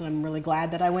about this, and I'm really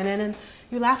glad that I went in and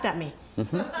you laughed at me.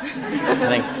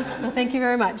 Thanks. So thank you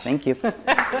very much. Thank you.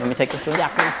 Let me take this one. Yeah,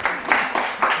 please.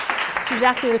 She was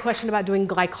asking me the question about doing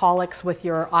glycolics with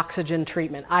your oxygen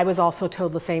treatment. I was also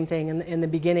told the same thing in the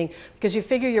beginning, because you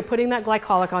figure you're putting that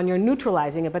glycolic on, you're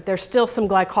neutralizing it, but there's still some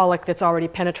glycolic that's already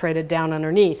penetrated down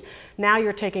underneath. Now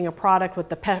you're taking a product with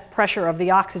the pressure of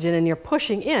the oxygen and you're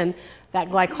pushing in, that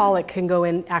glycolic can go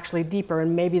in actually deeper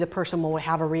and maybe the person will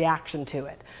have a reaction to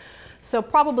it. So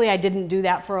probably I didn't do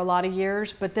that for a lot of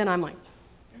years, but then I'm like,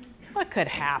 what could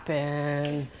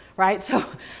happen? Right? So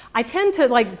I tend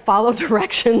to follow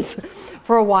directions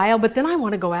for a while, but then I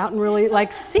want to go out and really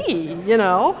see, I'm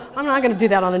not going to do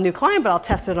that on a new client, but I'll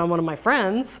test it on one of my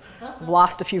friends. I've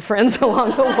lost a few friends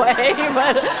along the way,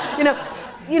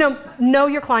 but know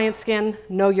your client's skin,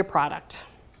 know your product.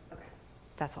 Okay.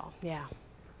 That's all. Yeah.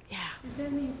 Yeah. Is there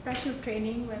any special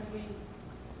training when we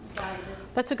buy this?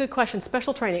 That's a good question.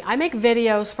 Special training. I make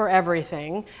videos for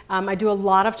everything. I do a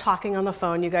lot of talking on the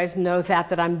phone. You guys know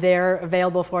that I'm there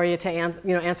available for you to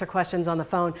answer questions on the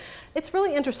phone. It's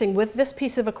really interesting with this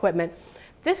piece of equipment.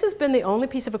 This has been the only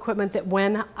piece of equipment that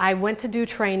when I went to do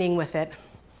training with it,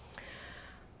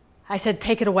 I said,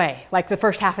 take it away, the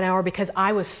first half an hour, because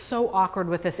I was so awkward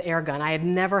with this air gun. I had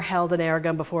never held an air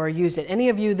gun before or used it. Any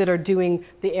of you that are doing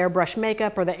the airbrush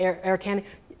makeup or the air tanning,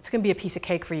 it's going to be a piece of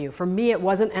cake for you. For me, it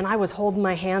wasn't, and I was holding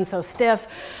my hand so stiff,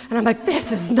 and I'm like,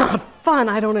 this is not fun.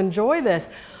 I don't enjoy this.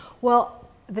 Well,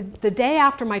 the day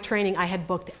after my training, I had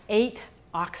booked 8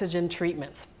 oxygen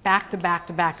treatments, back to back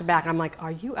to back to back. I'm like,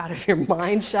 are you out of your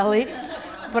mind, Shelley?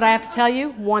 But I have to tell you,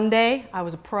 one day I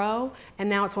was a pro, and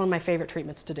now it's one of my favorite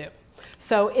treatments to do.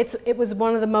 So it was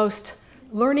one of the most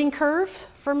learning curves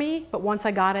for me, but once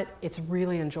I got it, it's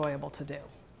really enjoyable to do.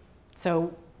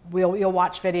 So you'll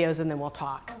watch videos and then we'll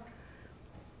talk.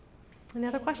 Any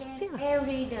other questions? Yeah.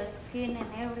 Every the skin and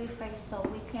every face, so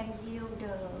we can use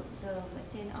the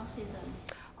machine oxygen.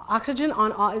 Oxygen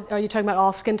on, are you talking about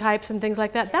all skin types and things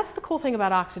like that? That's the cool thing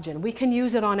about oxygen. We can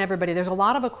use it on everybody. There's a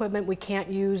lot of equipment we can't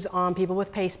use on people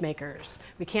with pacemakers.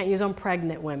 We can't use on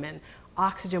pregnant women.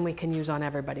 Oxygen we can use on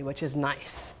everybody, which is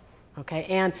nice. Okay,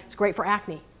 and it's great for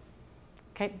acne.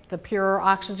 Okay, the pure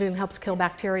oxygen helps kill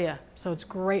bacteria, so it's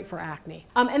great for acne.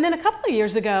 And then a couple of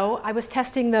years ago, I was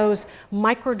testing those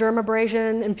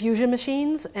microdermabrasion infusion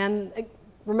machines, and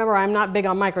remember, I'm not big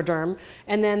on microderm,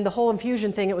 and then the whole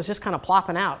infusion thing, it was just kind of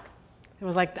plopping out. It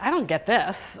was like, I don't get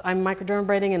this. I'm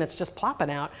microdermabrating and it's just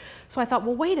plopping out. So I thought,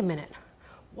 well, wait a minute.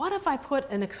 What if I put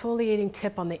an exfoliating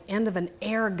tip on the end of an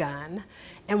air gun,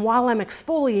 and while I'm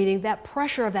exfoliating, that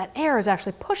pressure of that air is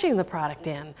actually pushing the product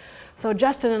in? So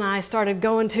Justin and I started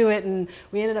going to it, and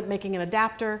we ended up making an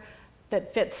adapter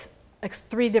that fits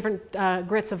 3 different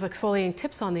grits of exfoliating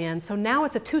tips on the end. So now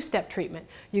it's a 2-step treatment.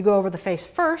 You go over the face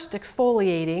first,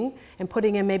 exfoliating and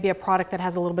putting in maybe a product that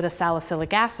has a little bit of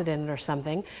salicylic acid in it or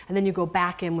something, and then you go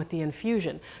back in with the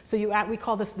infusion. So we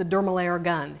call this the dermal air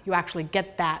gun. You actually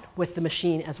get that with the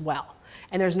machine as well.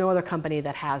 And there's no other company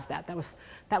that has that.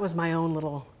 That was my own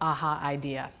little aha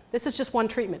idea. This is just one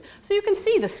treatment. So you can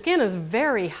see the skin is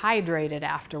very hydrated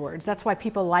afterwards. That's why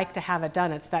people like to have it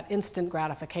done. It's that instant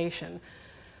gratification.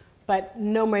 But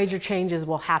no major changes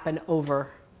will happen over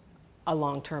a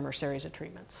long-term or series of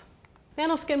treatments.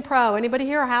 NanoSkin Pro. Anybody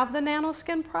here have the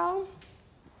NanoSkin Pro?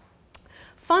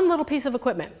 Fun little piece of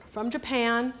equipment from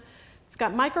Japan. It's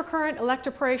got microcurrent,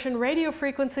 electroporation, radio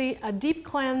frequency, a deep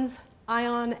cleanse,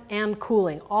 ion, and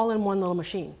cooling, all in one little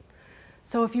machine.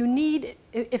 So if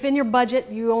in your budget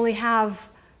you only have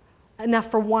enough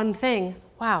for one thing,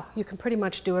 wow, you can pretty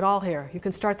much do it all here. You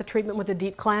can start the treatment with a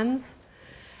deep cleanse,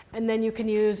 and then you can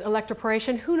use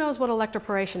electroporation. Who knows what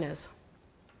electroporation is?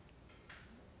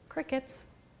 Crickets.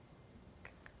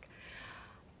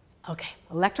 Okay,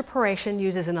 electroporation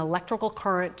uses an electrical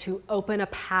current to open a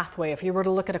pathway. If you were to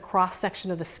look at a cross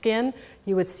section of the skin,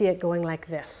 you would see it going like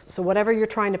this. So whatever you're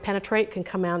trying to penetrate can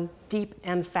come out deep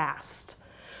and fast.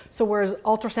 So whereas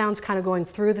ultrasound's kind of going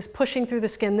through this, pushing through the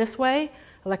skin this way,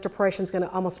 electroporation is going to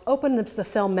almost open the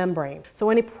cell membrane. So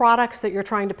any products that you're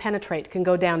trying to penetrate can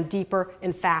go down deeper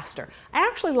and faster. I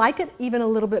actually like it even a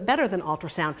little bit better than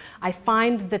ultrasound. I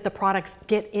find that the products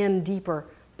get in deeper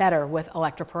better with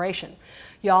electroporation.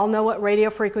 You all know what radio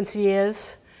frequency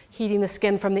is, heating the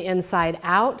skin from the inside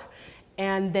out,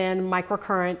 and then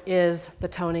microcurrent is the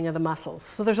toning of the muscles.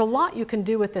 So there's a lot you can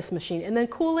do with this machine. And then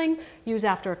cooling, use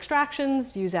after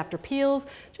extractions, use after peels,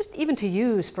 just even to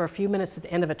use for a few minutes at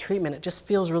the end of a treatment. It just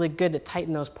feels really good to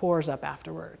tighten those pores up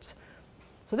afterwards.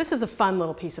 So this is a fun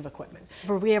little piece of equipment. If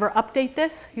we ever update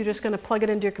this, you're just going to plug it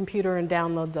into your computer and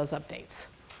download those updates.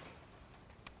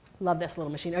 Love this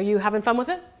little machine. Are you having fun with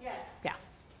it? Yes. Yeah.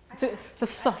 It's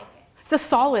a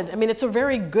solid, I mean, it's a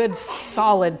very good,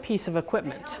 solid piece of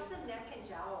equipment.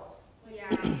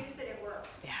 I use it, it works.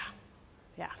 Yeah,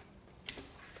 yeah.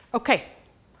 Okay.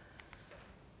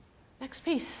 Next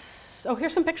piece. Oh,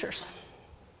 here's some pictures.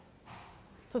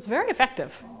 So it's very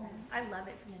effective. I love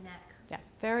it from the neck. Yeah,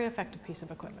 very effective piece of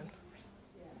equipment.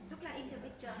 Look like in the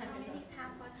picture, how many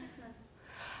times for treatment?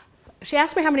 She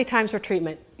asked me how many times for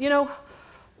treatment. You know,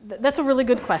 that's a really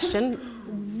good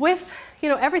question. With, you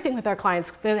know, everything with our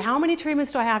clients, how many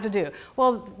treatments do I have to do?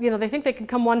 Well, you know, they think they can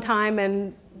come one time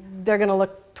and they're going to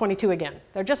look 22 again.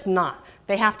 They're just not.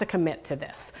 They have to commit to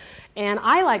this. And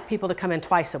I like people to come in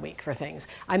twice a week for things.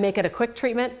 I make it a quick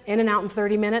treatment, in and out in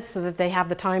 30 minutes so that they have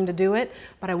the time to do it,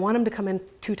 but I want them to come in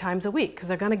 2 times a week because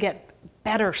they're going to get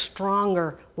better,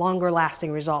 stronger, longer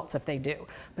lasting results if they do.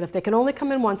 But if they can only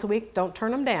come in once a week, don't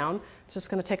turn them down. It's just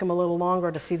going to take them a little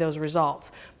longer to see those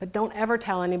results. But don't ever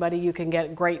tell anybody you can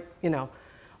get great, you know,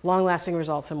 long lasting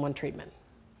results in one treatment.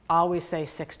 Always say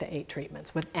 6 to 8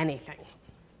 treatments with anything.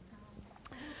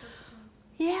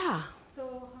 Yeah.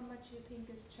 So how much do you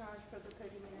think is charged for the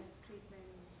 30-minute treatment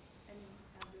and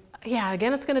average? Yeah,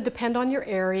 again, it's going to depend on your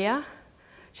area.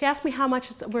 She asked me how much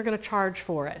we're going to charge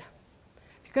for it.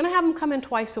 If you're going to have them come in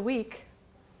twice a week,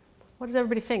 what does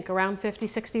everybody think? Around $50,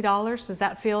 $60? Does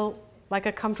that feel like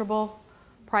a comfortable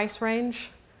price range?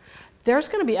 There's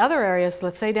going to be other areas,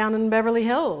 let's say down in Beverly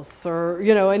Hills or,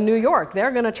 you know, in New York,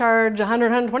 they're going to charge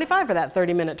 $100, $125 for that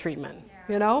 30-minute treatment,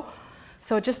 you know?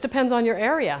 So it just depends on your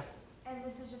area.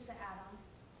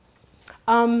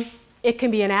 It can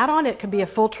be an add-on, it can be a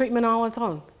full treatment all on its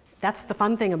own. That's the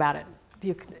fun thing about it.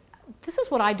 This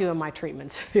is what I do in my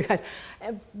treatments, you guys.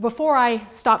 Before I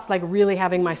stopped like really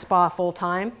having my spa full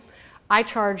time, I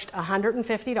charged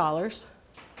 $150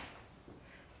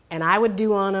 and I would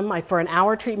do on them for an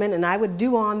hour treatment, and I would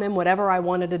do on them whatever I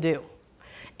wanted to do.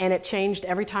 And it changed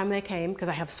every time they came because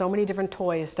I have so many different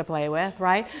toys to play with,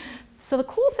 right? So the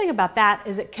cool thing about that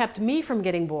is it kept me from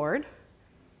getting bored,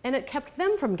 and it kept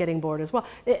them from getting bored as well.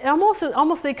 It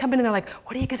almost they come in and they're like,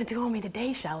 what are you going to do on me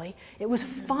today, Shelley? It was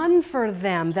fun for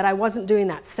them that I wasn't doing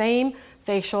that same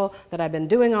facial that I've been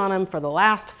doing on them for the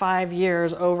last 5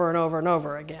 years over and over and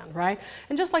over again, right?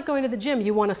 And just like going to the gym,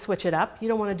 you want to switch it up. You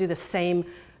don't want to do the same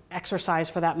exercise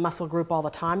for that muscle group all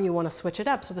the time. You want to switch it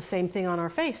up. So the same thing on our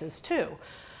faces too.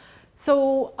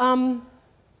 So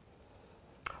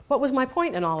what was my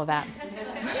point in all of that?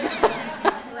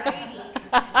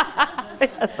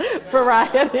 Yes,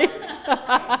 variety.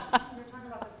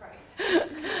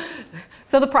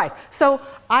 So the price. So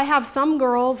I have some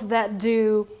girls that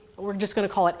do, we're just going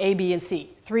to call it A, B, and C.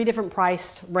 3 different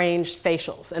price range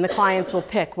facials. And the clients will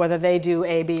pick whether they do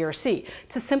A, B, or C.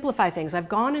 To simplify things, I've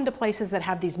gone into places that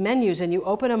have these menus and you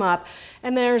open them up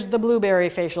and there's the blueberry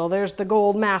facial, there's the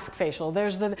gold mask facial,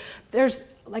 there's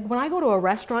like when I go to a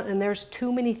restaurant and there's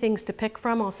too many things to pick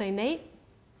from, I'll say, Nate,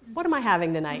 what am I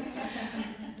having tonight?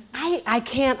 I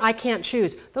can't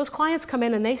choose. Those clients come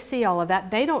in and they see all of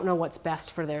that. They don't know what's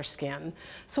best for their skin.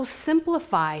 So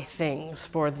simplify things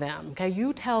for them, okay?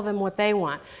 You tell them what they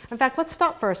want. In fact, let's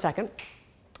stop for a second.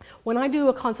 When I do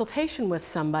a consultation with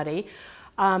somebody,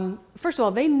 first of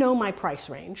all, they know my price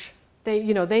range. They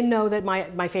know that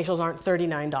my facials aren't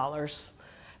 $39.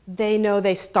 They know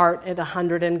they start at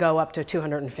 $100 and go up to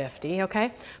 $250,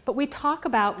 okay? But we talk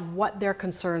about what their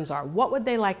concerns are. What would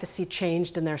they like to see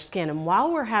changed in their skin? And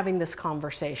while we're having this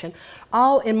conversation,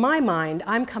 in my mind,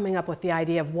 I'm coming up with the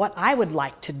idea of what I would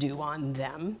like to do on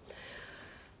them.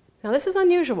 Now this is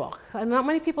unusual. Not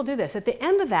many people do this. At the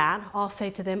end of that, I'll say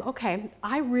to them, okay,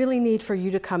 I really need for you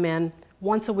to come in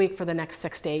once a week for the next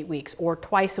 6 to 8 weeks, or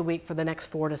twice a week for the next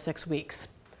 4 to 6 weeks.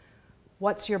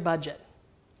 What's your budget?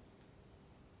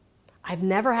 I've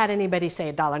never had anybody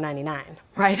say $1.99,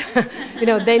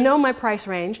 right? They know my price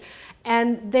range,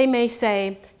 and they may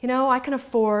say, I can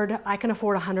afford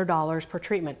 $100 per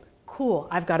treatment. Cool,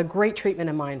 I've got a great treatment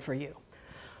in mind for you.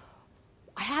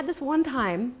 I had this one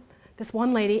time, this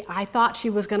one lady, I thought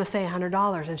she was going to say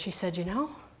 $100, and she said,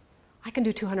 I can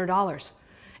do $200.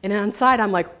 And inside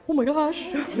I'm like, oh my gosh,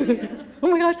 oh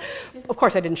my gosh. Of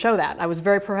course I didn't show that. I was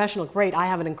very professional. Great, I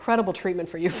have an incredible treatment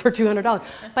for you for $200.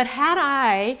 But had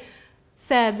I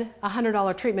said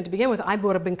 $100 treatment to begin with, I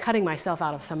would have been cutting myself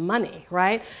out of some money,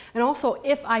 right? And also,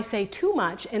 if I say too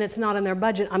much and it's not in their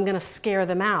budget, I'm going to scare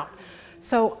them out.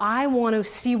 So I want to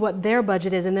see what their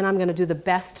budget is, and then I'm going to do the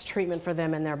best treatment for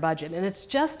them in their budget. And it's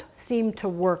just seemed to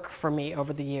work for me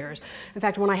over the years. In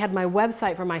fact, when I had my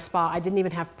website for my spa, I didn't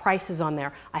even have prices on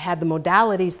there. I had the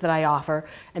modalities that I offer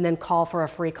and then call for a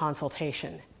free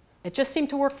consultation. It just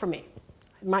seemed to work for me.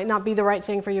 It might not be the right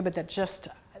thing for you, but that just,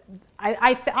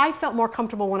 I felt more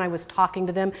comfortable when I was talking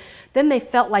to them. Then they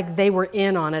felt like they were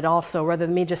in on it also, rather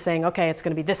than me just saying, okay, it's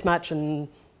going to be this much and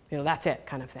that's it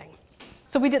kind of thing.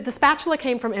 So the spatula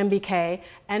came from MBK,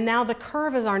 and now the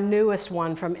curve is our newest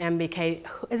one from MBK.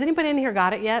 Has anybody in here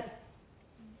got it yet?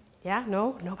 Yeah?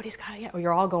 No? Nobody's got it yet? Well,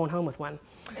 you're all going home with one.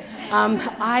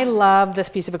 I love this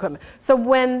piece of equipment. So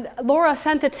when Laura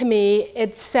sent it to me,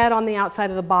 it said on the outside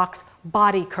of the box,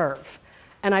 body curve.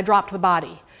 And I dropped the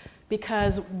body.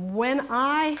 Because when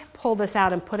I pull this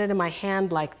out and put it in my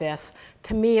hand like this,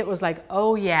 to me it was like,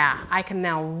 oh yeah, I can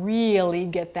now really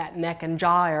get that neck and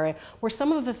jaw area, where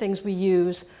some of the things we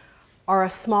use are a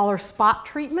smaller spot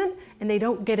treatment and they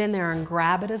don't get in there and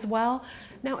grab it as well.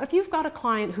 Now if you've got a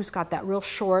client who's got that real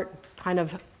short, kind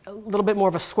of a little bit more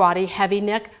of a squatty, heavy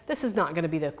neck, this is not going to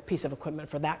be the piece of equipment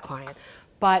for that client.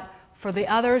 But for the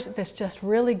others, this just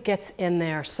really gets in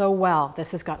there so well.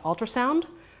 This has got ultrasound,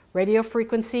 radio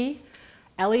frequency,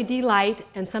 LED light,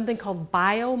 and something called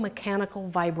biomechanical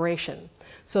vibration.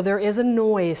 So there is a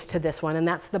noise to this one, and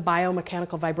that's the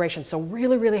biomechanical vibration. So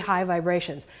really, really high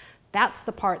vibrations. That's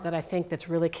the part that I think that's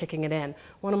really kicking it in.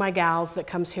 One of my gals that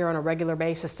comes here on a regular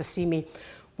basis to see me,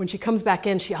 when she comes back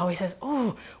in, she always says,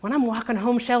 oh, when I'm walking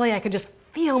home, Shelley, I can just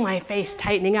feel my face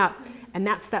tightening up. And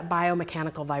that's that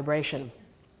biomechanical vibration.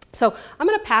 So I'm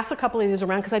going to pass a couple of these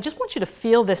around because I just want you to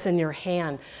feel this in your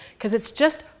hand, because it's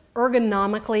just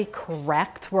ergonomically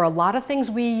correct, where a lot of things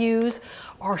we use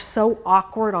are so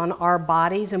awkward on our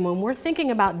bodies. And when we're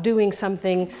thinking about doing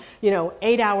something,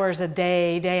 8 hours a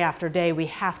day, day after day, we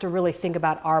have to really think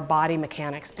about our body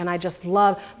mechanics. And I just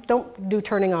love, don't do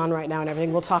turning on right now and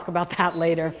everything. We'll talk about that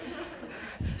later.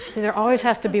 See, there always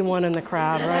has to be one in the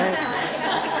crowd, right?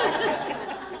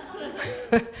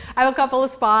 I have a couple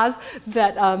of spas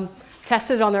that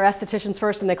tested it on their estheticians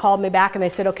first, and they called me back and they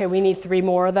said, okay, we need 3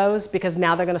 more of those, because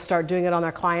now they're going to start doing it on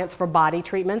their clients for body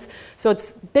treatments. So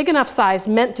it's big enough size,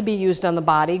 meant to be used on the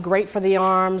body, great for the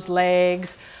arms,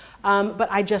 legs, But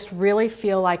I just really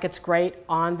feel like it's great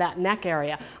on that neck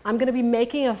area. I'm going to be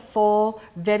making a full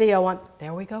video on,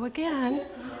 there we go again.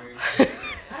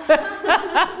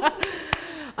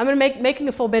 I'm going to making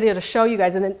a full video to show you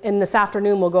guys, and in this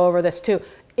afternoon we'll go over this too.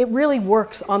 It really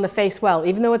works on the face well.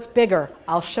 Even though it's bigger,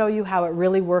 I'll show you how it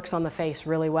really works on the face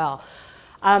really well.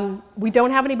 We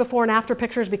don't have any before and after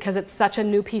pictures because it's such a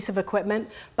new piece of equipment,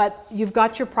 but you've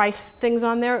got your price things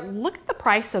on there. Look at the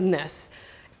price on this.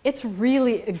 It's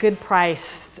really a good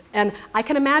price. And I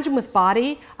can imagine with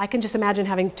body, I can just imagine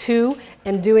having two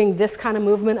and doing this kind of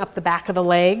movement up the back of the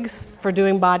legs for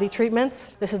doing body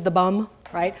treatments. This is the bum,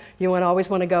 right? You always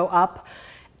want to go up.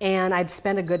 And I'd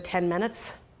spend a good 10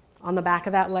 minutes on the back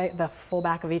of that leg, the full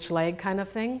back of each leg kind of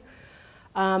thing.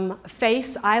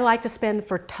 Face, I like to spend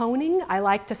for toning, I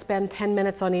like to spend 10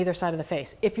 minutes on either side of the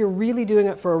face. If you're really doing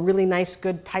it for a really nice,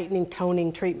 good, tightening,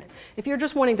 toning treatment. If you're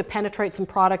just wanting to penetrate some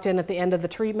product in at the end of the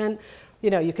treatment,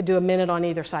 you could do a minute on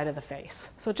either side of the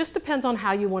face. So it just depends on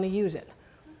how you want to use it.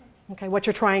 Okay, what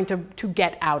you're trying to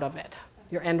get out of it,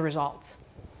 your end results.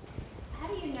 How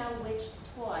do you know which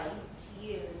toy to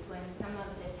use when some of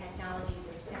the technologies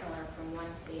are similar from one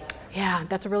to the other? Yeah,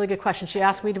 that's a really good question. She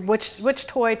asked me which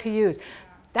toy to use.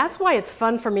 That's why it's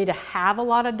fun for me to have a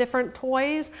lot of different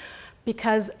toys,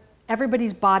 because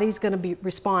everybody's body's going to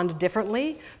respond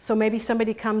differently. So maybe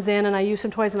somebody comes in and I use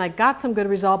some toys and I got some good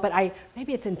result, but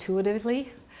maybe it's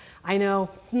intuitively. I know,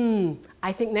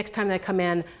 I think next time they come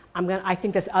in, I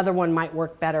think this other one might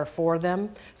work better for them.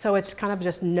 So it's kind of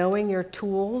just knowing your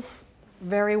tools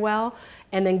very well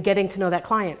and then getting to know that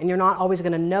client. And you're not always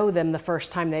going to know them the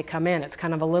first time they come in. It's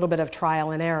kind of a little bit of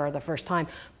trial and error the first time.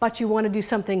 But you want to do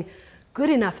something good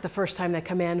enough the first time they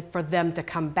come in for them to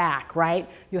come back, right?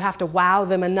 You have to wow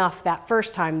them enough that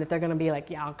first time that they're going to be like,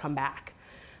 yeah, I'll come back.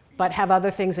 But have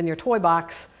other things in your toy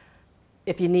box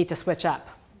if you need to switch up.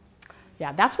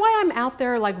 Yeah, that's why I'm out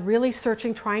there like really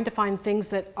searching, trying to find things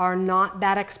that are not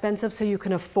that expensive so you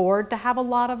can afford to have a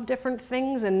lot of different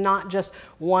things and not just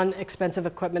one expensive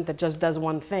equipment that just does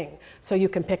one thing. So you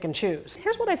can pick and choose.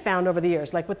 Here's what I found over the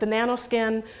years, like with the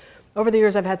nanoskin, over the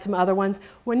years I've had some other ones.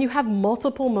 When you have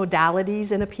multiple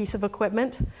modalities in a piece of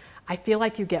equipment, I feel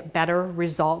like you get better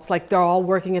results, like they're all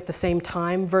working at the same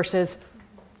time versus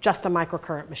just a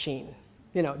microcurrent machine.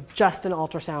 Just an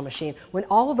ultrasound machine. When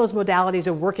all of those modalities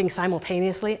are working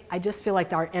simultaneously, I just feel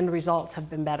like our end results have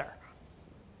been better.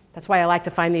 That's why I like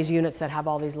to find these units that have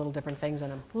all these little different things in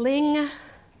them. Ling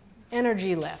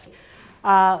Energy Lift.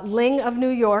 Ling of New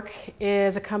York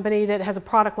is a company that has a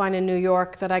product line in New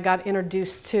York that I got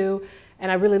introduced to, and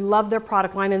I really love their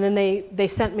product line. And then they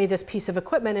sent me this piece of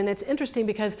equipment, and it's interesting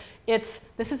because this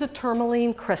is a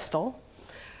tourmaline crystal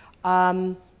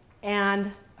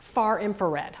and far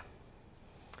infrared.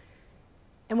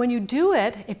 And when you do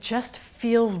it, it just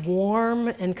feels warm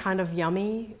and kind of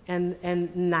yummy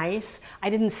and nice. I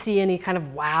didn't see any kind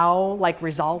of wow like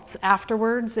results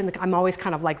afterwards, and I'm always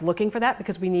kind of like looking for that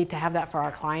because we need to have that for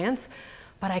our clients.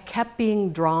 But I kept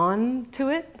being drawn to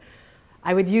it.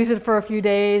 I would use it for a few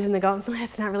days and they go,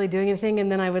 it's not really doing anything,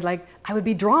 and then I would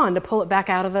be drawn to pull it back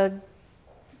out of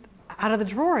the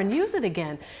drawer and use it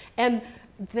again. And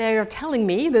they're telling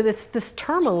me that it's this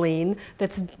tourmaline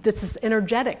that's this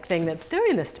energetic thing that's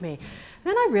doing this to me. And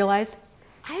then I realized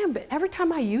every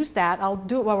time I use that, I'll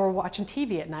do it while we're watching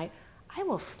TV at night, I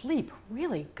will sleep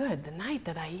really good the night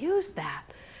that I use that.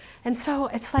 And so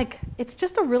it's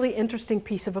just a really interesting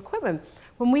piece of equipment.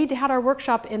 When we had our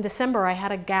workshop in December, I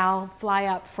had a gal fly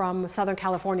up from Southern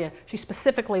California. She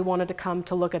specifically wanted to come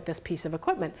to look at this piece of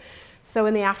equipment. So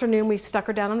in the afternoon, we stuck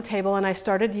her down on the table and I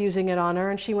started using it on her,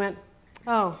 and she went,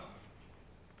 oh,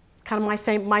 kind of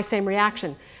my same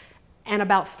reaction. And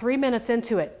about 3 minutes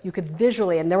into it, you could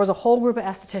visually, and there was a whole group of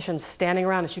estheticians standing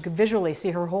around us, you could visually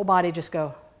see her whole body just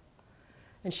go,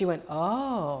 and she went,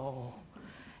 oh.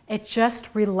 It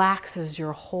just relaxes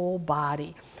your whole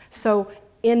body. So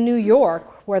in New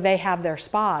York, where they have their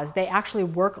spas, they actually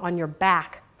work on your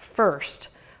back first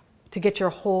to get your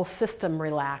whole system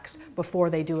relaxed before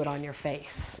they do it on your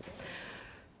face.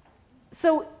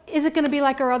 So is it going to be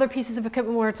like our other pieces of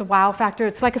equipment where it's a wow factor?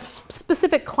 It's like a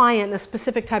specific client and a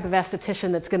specific type of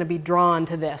esthetician that's going to be drawn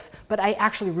to this. But I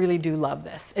actually really do love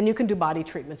this. And you can do body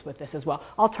treatments with this as well.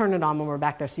 I'll turn it on when we're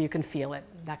back there so you can feel it,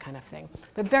 that kind of thing.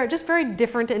 But just very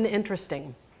different and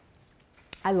interesting.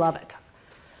 I love it.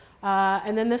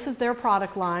 And then this is their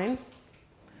product line.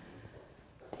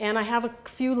 And I have a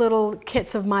few little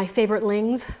kits of my favorite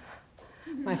lings,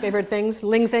 my favorite things,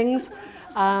 ling things.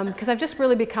 Because I've just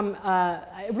really become,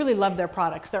 I really love their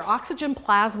products. Their Oxygen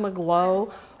Plasma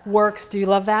Glow works. Do you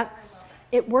love that?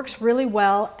 It works really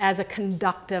well as a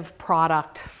conductive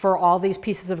product for all these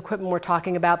pieces of equipment we're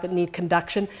talking about that need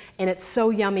conduction, and it's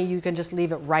so yummy you can just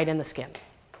leave it right in the skin.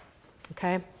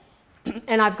 Okay?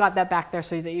 And I've got that back there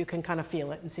so that you can kind of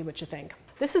feel it and see what you think.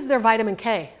 This is their vitamin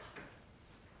K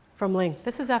from Ling.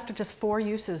 This is after just 4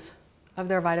 uses of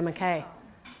their vitamin K.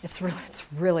 It's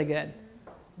really good.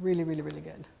 Really, really, really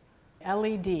good.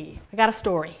 LED. I got a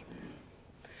story.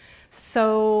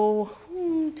 So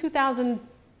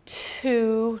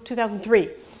 2003,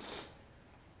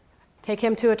 take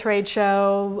him to a trade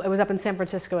show. It was up in San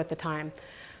Francisco at the time.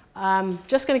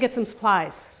 Just going to get some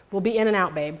supplies. We'll be in and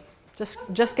out, babe.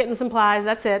 Just getting some supplies,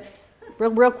 that's it.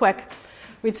 Real quick.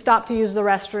 We'd stopped to use the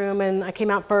restroom, and I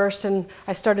came out first, and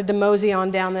I started to mosey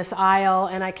on down this aisle,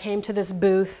 and I came to this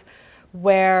booth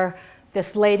where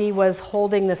this lady was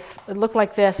holding this, it looked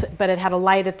like this, but it had a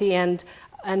light at the end.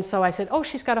 And so I said, oh,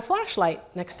 she's got a flashlight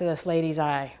next to this lady's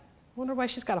eye. I wonder why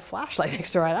she's got a flashlight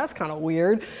next to her eye. That's kind of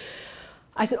weird.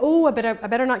 I said, oh, I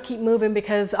better not keep moving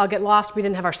because I'll get lost. We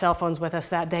didn't have our cell phones with us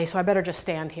that day, so I better just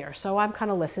stand here. So I'm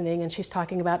kind of listening, and she's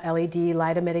talking about LED,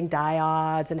 light-emitting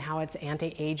diodes, and how it's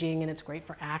anti-aging, and it's great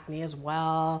for acne as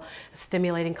well,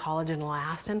 stimulating collagen and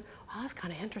elastin. Well, that's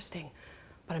kind of interesting.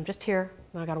 But I'm just here,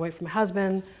 and I got to wait for my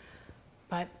husband.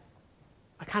 But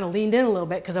I kind of leaned in a little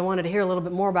bit because I wanted to hear a little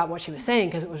bit more about what she was saying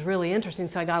because it was really interesting,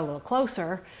 so I got a little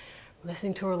closer,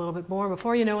 listening to her a little bit more.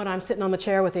 Before you know it, I'm sitting on the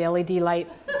chair with the LED light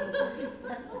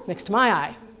next to my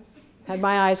eye. Had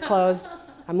my eyes closed.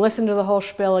 I'm listening to the whole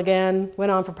spiel again.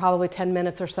 Went on for probably 10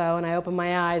 minutes or so, and I opened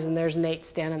my eyes, and there's Nate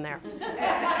standing there.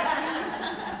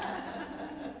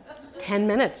 10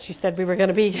 minutes, she said we were going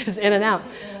to be in and out.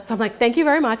 So I'm like, thank you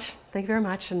very much,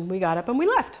 and we got up and we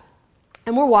left.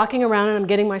 And we're walking around, and I'm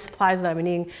getting my supplies that I've been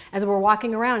needing. As we're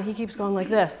walking around, he keeps going like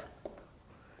this.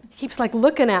 He keeps like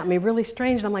looking at me really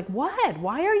strange, and I'm like, what?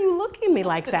 Why are you looking at me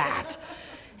like that?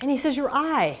 And he says, your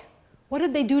eye. What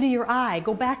did they do to your eye?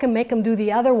 Go back and make them do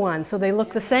the other one so they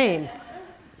look the same.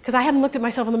 Because I hadn't looked at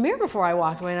myself in the mirror before I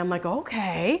walked away, and I'm like,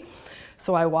 okay.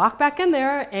 So I walk back in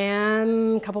there,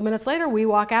 and a couple minutes later, we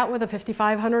walk out with a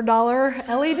 $5,500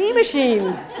 LED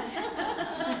machine.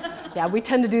 Yeah, we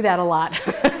tend to do that a lot.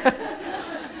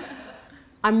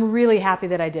 I'm really happy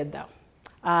that I did, though.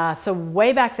 So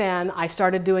way back then, I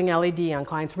started doing LED on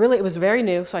clients. Really, it was very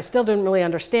new, so I still didn't really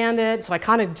understand it. So I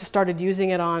kind of just started using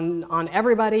it on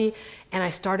everybody, and I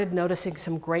started noticing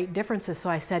some great differences. So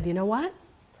I said, you know what?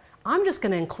 I'm just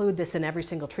going to include this in every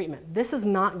single treatment. This is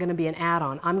not going to be an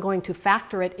add-on. I'm going to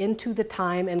factor it into the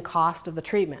time and cost of the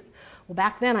treatment. Well,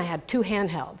 back then, I had 2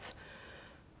 handhelds.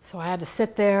 So I had to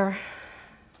sit there,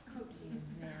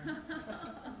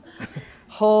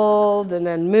 hold, and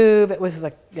then move. It was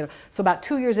like, you know, so about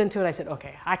 2 years into it, I said,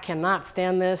 okay, I cannot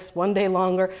stand this one day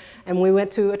longer. And we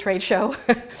went to a trade show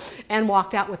and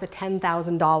walked out with a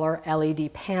 $10,000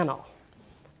 LED panel.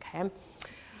 Okay.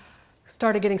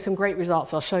 Started getting some great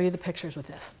results. I'll show you the pictures with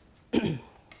this.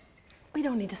 We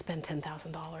don't need to spend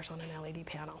 $10,000 on an LED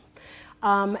panel.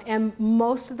 And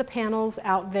most of the panels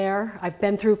out there, I've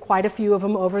been through quite a few of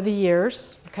them over the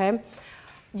years, okay?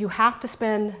 You have to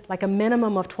spend like a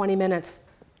minimum of 20 minutes,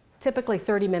 typically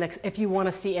 30 minutes, if you want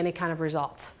to see any kind of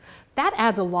results. That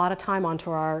adds a lot of time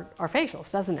onto our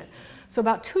facials, doesn't it? So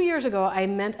about 2 years ago, I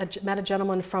met a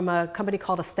gentleman from a company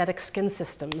called Aesthetic Skin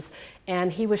Systems,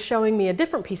 and he was showing me a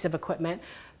different piece of equipment,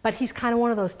 but he's kind of one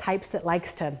of those types that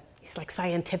likes to, he's like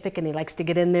scientific and he likes to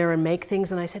get in there and make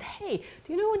things. And I said, hey,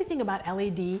 do you know anything about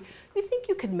LED? Do you think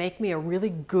you could make me a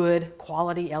really good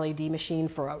quality LED machine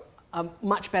for a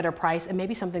much better price and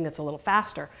maybe something that's a little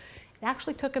faster? It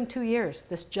actually took him 2 years.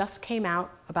 This just came out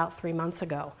about 3 months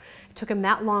ago. It took him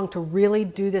that long to really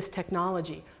do this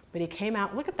technology, but he came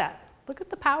out, look at that. Look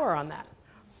at the power on that.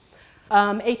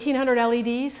 1,800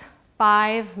 LEDs,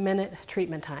 5-minute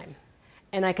treatment time.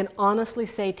 And I can honestly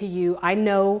say to you, I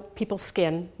know people's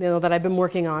skin, you know, that I've been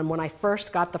working on. When I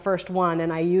first got the first one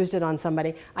and I used it on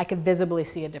somebody, I could visibly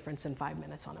see a difference in 5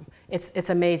 minutes on them.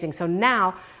 It's amazing. So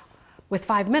now, with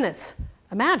 5 minutes,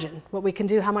 imagine what we can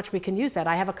do, how much we can use that.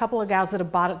 I have a couple of gals that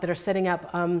have bought it that are setting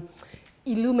up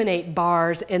illuminate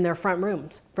bars in their front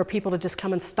rooms for people to just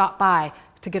come and stop by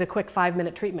to get a quick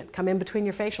 5-minute treatment. Come in between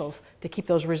your facials to keep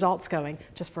those results going,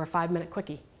 just for a 5-minute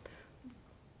quickie.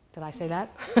 Did I say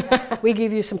that? We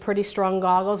give you some pretty strong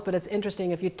goggles, but it's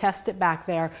interesting, if you test it back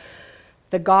there,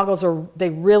 the goggles they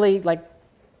really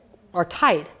are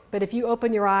tight, but if you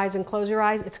open your eyes and close your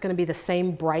eyes, it's gonna be the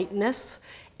same brightness.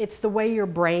 It's the way your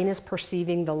brain is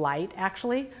perceiving the light,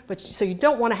 actually. So you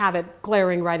don't wanna have it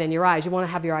glaring right in your eyes. You wanna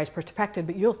have your eyes protected,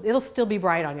 but it'll still be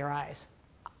bright on your eyes.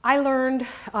 I learned,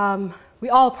 we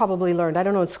all probably learned, I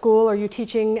don't know, in school, are you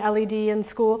teaching LED in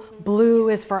school? Blue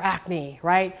is for acne,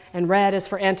 right? And red is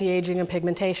for anti-aging and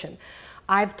pigmentation.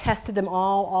 I've tested them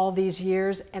all these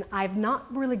years, and I've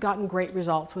not really gotten great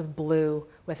results with blue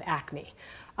with acne.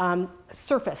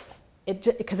 Surface,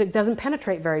 because it doesn't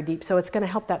penetrate very deep, so it's going to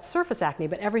help that surface acne,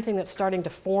 but everything that's starting to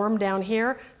form down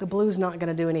here, the blue's not going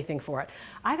to do anything for it.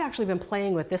 I've actually been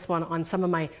playing with this one on some of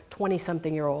my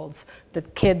 20-something-year-olds, the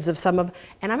kids of some of,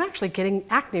 and I'm actually getting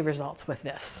acne results with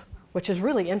this, which is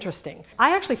really interesting.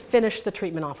 I actually finish the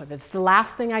treatment off with it. It's the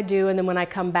last thing I do, and then when I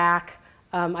come back,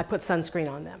 I put sunscreen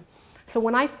on them. So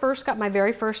when I first got my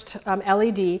very first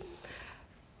LED,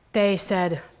 they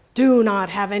said, do not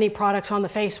have any products on the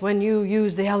face when you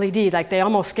use the LED. Like, they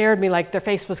almost scared me, like their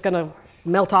face was going to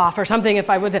melt off or something if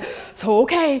I would. So,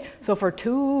 okay. So for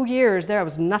 2 years, there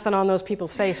was nothing on those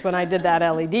people's face when I did that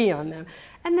LED on them.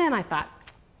 And then I thought,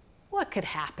 what could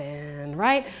happen,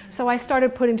 right? So I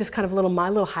started putting just kind of my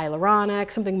little hyaluronic,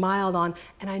 something mild on,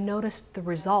 and I noticed the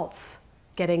results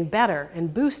getting better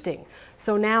and boosting.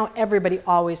 So now everybody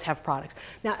always have products.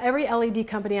 Now, every LED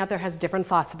company out there has different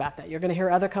thoughts about that. You're going to hear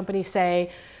other companies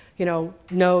say, you know,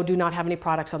 no, do not have any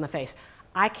products on the face.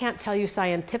 I can't tell you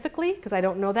scientifically, because I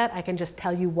don't know that. I can just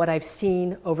tell you what I've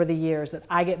seen over the years, that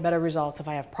I get better results if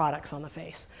I have products on the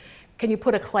face. Can you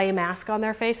put a clay mask on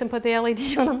their face and put the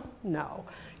LED on them? No.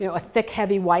 You know, a thick,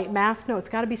 heavy white mask? No, it's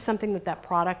got to be something that that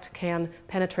product can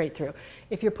penetrate through.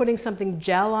 If you're putting something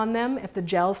gel on them, if the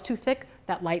gel's too thick,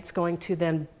 that light's going to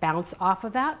then bounce off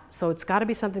of that. So it's got to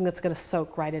be something that's going to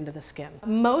soak right into the skin.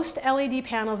 Most LED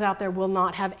panels out there will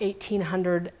not have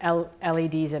 1,800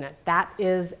 LEDs in it. That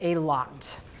is a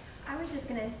lot. I was just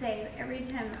going to say, every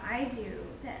time I do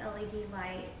the LED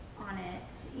light on it,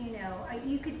 you know,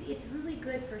 it's really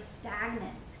good for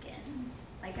stagnant skin.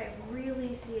 Like, I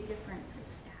really see a difference with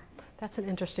stagnant. That's an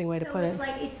interesting way to put it. So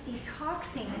it's like, it's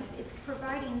detoxing, it's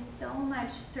providing so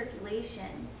much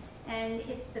circulation, and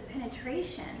the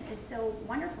penetration is so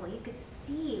wonderful. You could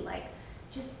see, like,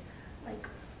 just like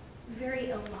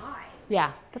very alive.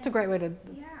 Yeah, that's a great way to,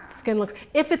 skin looks,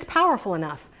 if it's powerful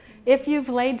enough. If you've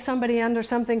laid somebody under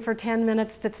something for 10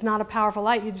 minutes that's not a powerful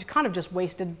light, you kind of just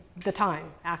wasted the time,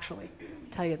 actually, to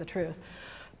tell you the truth.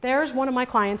 There's one of my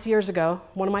clients years ago,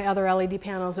 one of my other LED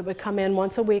panels that would come in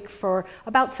once a week for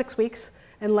about 6 weeks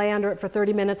and lay under it for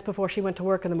 30 minutes before she went to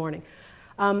work in the morning.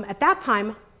 At that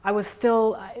time, I was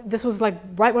still, this was like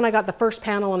right when I got the first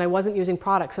panel and I wasn't using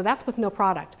product, so that's with no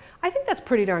product. I think that's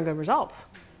pretty darn good results.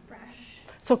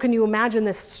 So can you imagine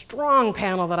this strong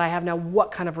panel that I have now,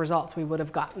 what kind of results we would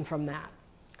have gotten from that?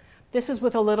 This is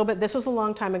with a little bit, this was a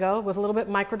long time ago, with a little bit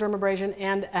microdermabrasion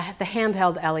and the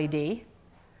handheld LED.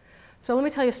 So let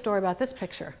me tell you a story about this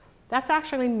picture. That's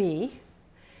actually me.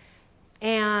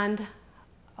 And,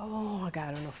 oh God,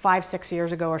 I don't know, 5, 6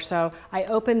 years ago or so, I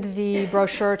opened the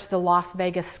brochure to the Las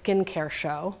Vegas skincare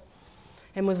show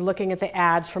and was looking at the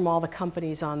ads from all the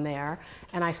companies on there.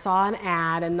 And I saw an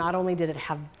ad, and not only did it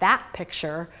have that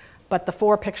picture, but the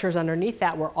 4 pictures underneath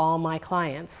that were all my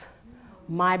clients,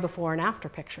 my before and after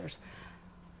pictures,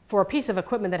 for a piece of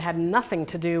equipment that had nothing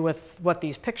to do with what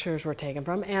these pictures were taken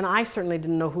from. And I certainly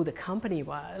didn't know who the company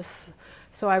was.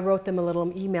 So I wrote them a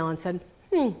little email and said,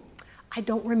 I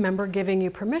don't remember giving you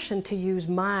permission to use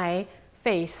my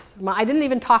face. I didn't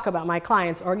even talk about my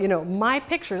clients or, you know, my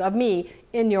pictures of me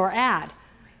in your ad.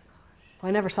 Well,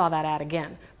 I never saw that ad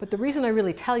again. But the reason I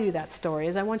really tell you that story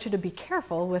is I want you to be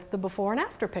careful with the before and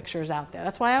after pictures out there.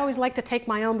 That's why I always like to take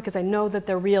my own, because I know that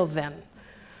they're real then.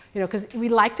 You know, because we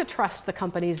like to trust the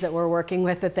companies that we're working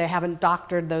with, that they haven't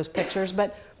doctored those pictures,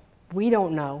 but we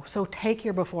don't know. So take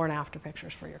your before and after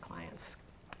pictures for your clients.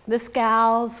 This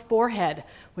gal's forehead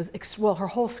was, well, her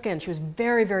whole skin, she was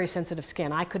very, very sensitive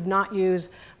skin. I could not use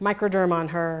microderm on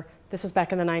her. This was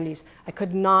back in the 90s. I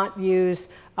could not use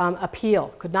a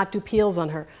peel, could not do peels on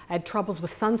her. I had troubles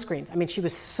with sunscreens. I mean, she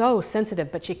was so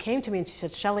sensitive, but she came to me and she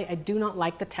said, Shelley, I do not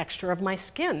like the texture of my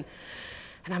skin.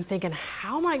 And I'm thinking,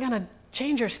 how am I gonna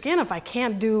change her skin if I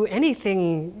can't do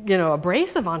anything, you know,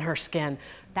 abrasive on her skin?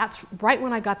 That's right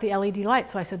when I got the LED light.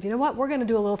 So I said, you know what, we're gonna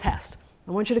do a little test.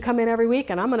 I want you to come in every week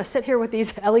and I'm gonna sit here with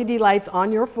these LED lights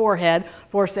on your forehead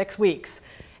for 6 weeks.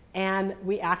 And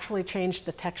we actually changed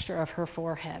the texture of her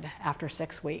forehead after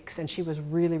 6 weeks, and she was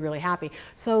really, really happy.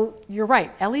 So you're right,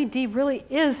 LED really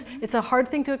is, it's a hard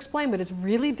thing to explain, but it's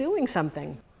really doing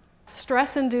something.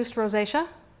 Stress-induced rosacea.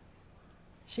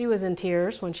 She was in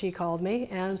tears when she called me,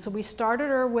 and so we started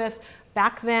her with,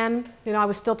 back then, you know, I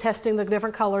was still testing the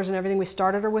different colors and everything. We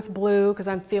started her with blue because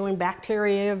I'm feeling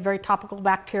bacteria, very topical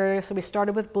bacteria, so we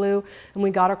started with blue, and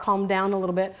we got her calmed down a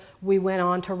little bit. We went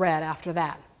on to red after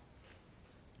that.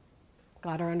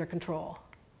 Got her under control.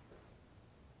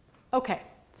 Okay,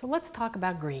 so let's talk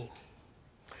about green.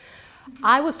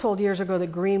 I was told years ago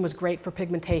that green was great for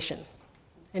pigmentation.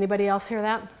 Anybody else hear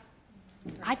that?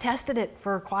 I tested it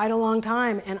for quite a long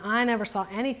time, and I never saw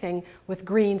anything with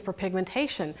green for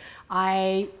pigmentation.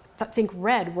 I think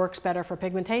red works better for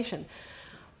pigmentation.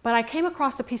 But I came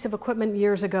across a piece of equipment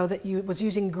years ago that was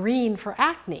using green for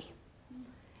acne.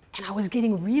 And I was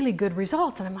getting really good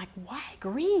results, and I'm like, why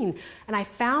green? And I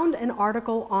found an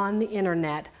article on the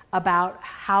internet about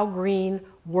how green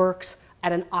works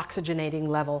at an oxygenating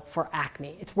level for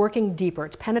acne. It's working deeper.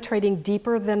 It's penetrating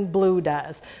deeper than blue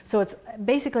does. So it's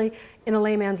basically, in a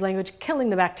layman's language, killing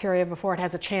the bacteria before it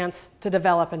has a chance to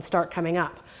develop and start coming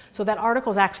up. So that article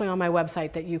is actually on my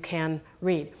website that you can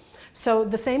read. So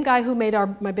the same guy who made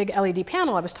my big LED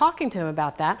panel, I was talking to him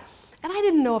about that, and I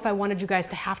didn't know if I wanted you guys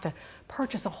to have to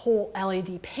purchase a whole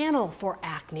LED panel for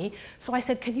acne. So I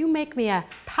said, can you make me a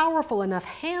powerful enough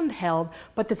handheld,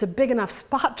 but that's a big enough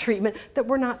spot treatment that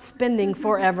we're not spending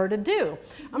forever to do?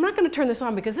 I'm not going to turn this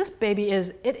on because this baby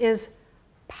is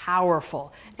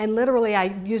powerful. And literally, I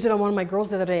used it on one of my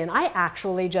girls the other day, and I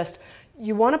actually just,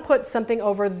 you want to put something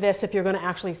over this if you're going to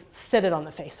actually sit it on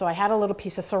the face. So I had a little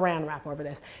piece of saran wrap over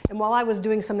this. And while I was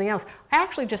doing something else, I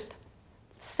actually just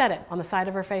set it on the side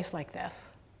of her face like this.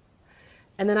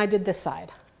 And then I did this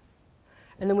side.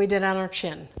 And then we did it on her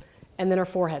chin. And then her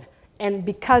forehead. And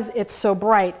because it's so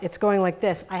bright, it's going like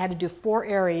this. I had to do 4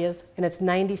 areas, and it's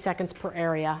 90 seconds per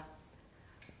area.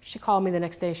 She called me the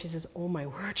next day. She says, oh my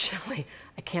word, Shelley,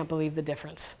 I can't believe the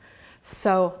difference.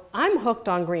 So I'm hooked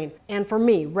on green. And for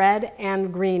me, red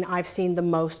and green, I've seen the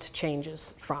most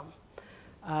changes from.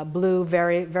 Blue,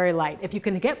 very, very light. If you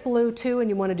can get blue too, and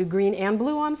you want to do green and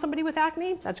blue on somebody with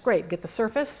acne, that's great. Get the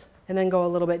surface and then go a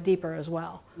little bit deeper as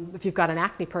well. If you've got an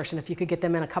acne person, if you could get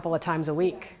them in a couple of times a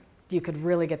week, you could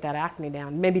really get that acne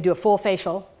down. Maybe do a full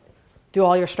facial, do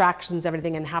all your extractions,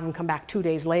 everything, and have them come back 2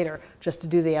 days later just to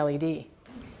do the LED.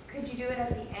 Could you do it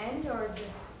at the end, or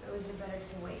was it better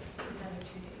to wait another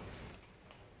 2 days?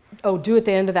 Oh, do it at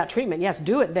the end of that treatment. Yes,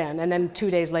 do it then, and then 2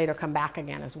 days later come back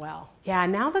again as well. Yeah,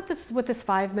 now that with this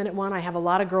 5-minute one, I have a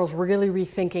lot of girls really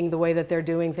rethinking the way that they're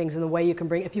doing things and the way you can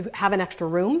bring, if you have an extra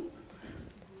room,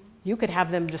 you could have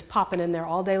them just popping in there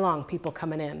all day long, people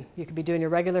coming in. You could be doing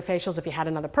your regular facials. If you had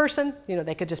another person, you know,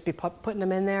 they could just be putting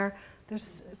them in there.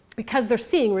 Because they're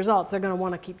seeing results, they're going to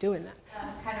want to keep doing that.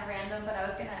 Kind of random, but I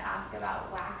was going to ask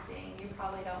about waxing. You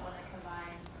probably don't want to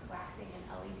combine waxing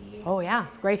and LED. Oh yeah,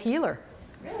 great healer.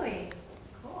 Really?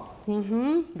 Cool.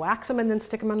 Mm-hmm. Wax them and then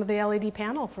stick them under the LED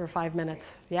panel for 5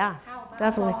 minutes. Yeah, How about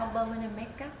definitely. for permanent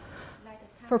makeup?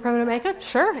 For permanent makeup?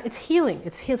 Sure, it's healing.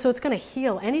 So it's going to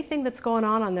heal anything that's going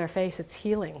on their face. It's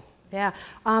healing. Yeah.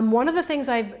 One of the things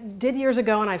I did years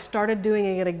ago, and I've started doing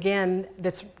it again,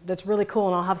 that's really cool,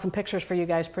 and I'll have some pictures for you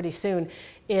guys pretty soon,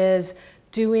 is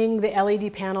doing the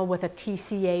LED panel with a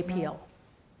TCA peel.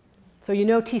 So you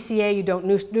know TCA, you don't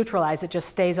neutralize, it just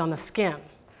stays on the skin,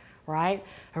 right?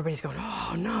 Everybody's going,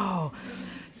 oh no.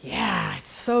 Yeah,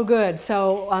 it's so good.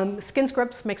 So Skin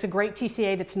Scripts makes a great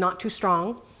TCA that's not too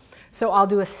strong. So I'll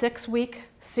do a 6-week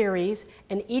series,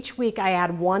 and each week I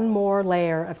add 1 more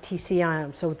layer of TCA on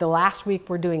them. So the last week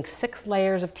we're doing 6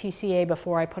 layers of TCA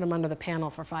before I put them under the panel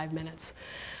for 5 minutes.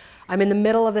 I'm in the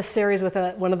middle of this series with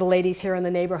one of the ladies here in the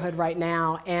neighborhood right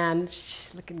now, and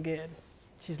she's looking good.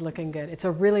 She's looking good. It's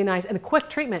a really nice and a quick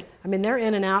treatment. I mean, they're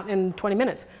in and out in 20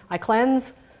 minutes. I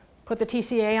cleanse, put the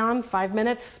TCA on, 5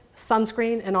 minutes,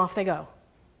 sunscreen, and off they go.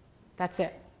 That's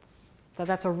it. So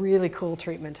that's a really cool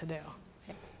treatment to do.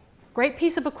 Great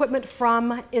piece of equipment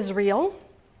from Israel.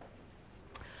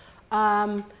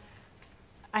 I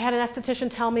had an esthetician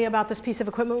tell me about this piece of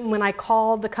equipment. When I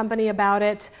called the company about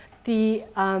it, the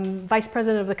vice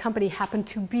president of the company happened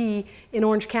to be in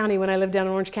Orange County when I lived down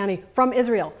in Orange County from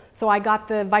Israel. So I got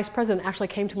the vice president actually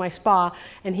came to my spa,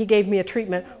 and he gave me a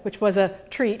treatment, which was a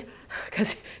treat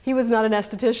because he was not an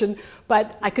esthetician,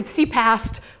 but I could see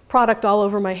past product all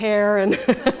over my hair and,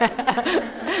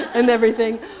 and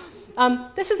everything.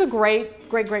 This is a great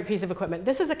piece of equipment.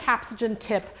 This is a capsaicin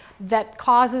tip that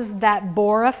causes that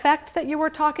Bohr effect that you were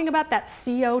talking about, that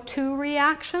CO2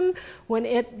 reaction.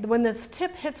 When this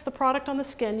tip hits the product on the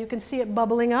skin, you can see it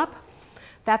bubbling up.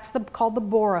 That's called the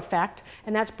Bohr effect,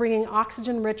 and that's bringing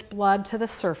oxygen-rich blood to the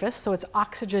surface, so it's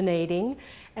oxygenating.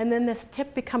 And then this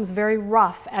tip becomes very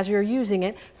rough as you're using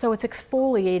it, so it's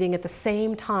exfoliating at the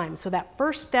same time. So that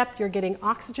first step, you're getting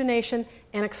oxygenation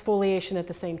and exfoliation at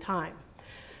the same time.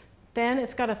 Then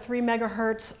it's got a 3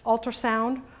 megahertz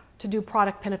ultrasound to do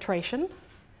product penetration.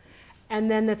 And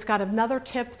then it's got another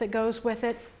tip that goes with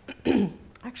it.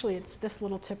 Actually, it's this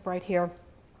little tip right here.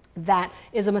 that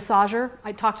is a massager.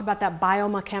 I talked about that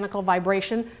biomechanical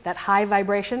vibration, that high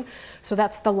vibration. So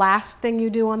that's the last thing you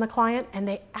do on the client, and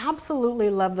they absolutely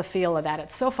love the feel of that.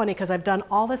 It's so funny because I've done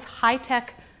all this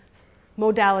high-tech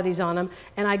modalities on them,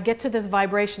 and I get to this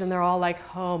vibration and they're all like,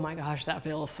 oh my gosh, that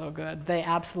feels so good. They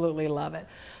absolutely love it.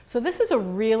 So this is a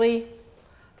really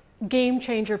game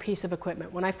changer piece of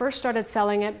equipment. When I first started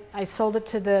selling it, I sold it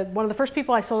to one of the first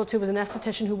people I sold it to was an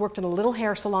esthetician who worked in a little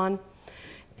hair salon.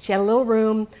 She had a little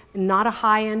room, not a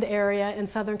high-end area in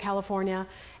Southern California,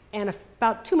 and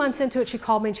about 2 months into it, she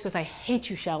called me and she goes, I hate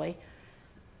you, Shelley.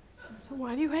 I said,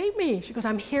 why do you hate me? She goes,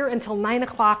 I'm here until 9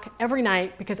 o'clock every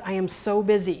night because I am so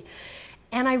busy.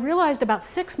 And I realized about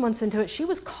 6 months into it, she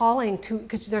was calling to,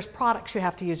 because there's products you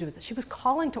have to use with it, she was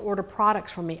calling to order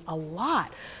products from me a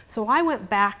lot. So I went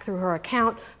back through her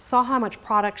account, saw how much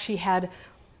product she had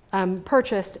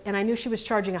purchased, and I knew she was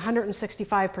charging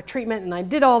 $165 per treatment, and I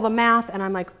did all the math, and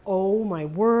I'm like, oh my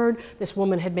word, this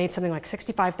woman had made something like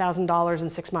 $65,000 in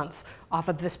 6 months off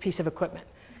of this piece of equipment.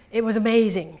 It was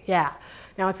amazing, yeah.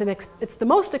 Now it's the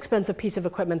most expensive piece of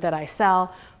equipment that I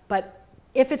sell, but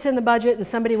if it's in the budget and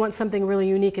somebody wants something really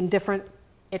unique and different,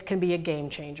 it can be a game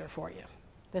changer for you.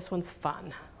 This one's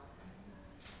fun.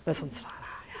 This one's fun,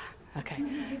 yeah. Okay.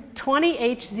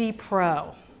 20HZ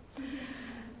Pro.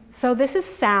 So this is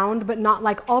sound, but not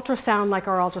like ultrasound like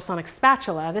our ultrasonic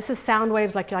spatula. This is sound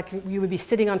waves like you would be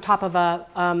sitting on top of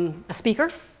a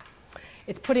speaker.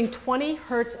 It's putting 20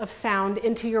 hertz of sound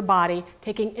into your body,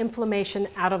 taking inflammation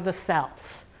out of the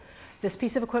cells. This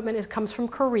piece of equipment comes from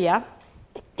Korea.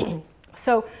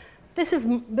 So this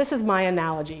is my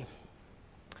analogy.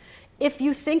 If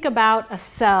you think about a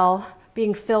cell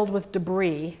being filled with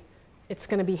debris, it's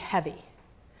going to be heavy.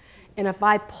 And if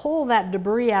I pull that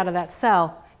debris out of that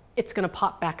cell, it's going to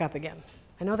pop back up again.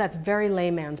 I know that's very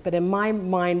layman's, but in my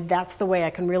mind, that's the way I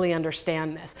can really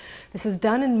understand this. This is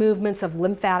done in movements of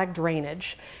lymphatic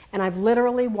drainage. And I've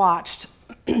literally watched,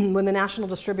 when the national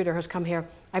distributor has come here,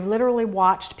 I've literally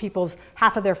watched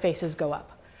half of their faces go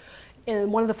up.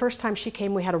 And one of the first times she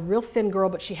came, we had a real thin girl,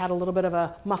 but she had a little bit of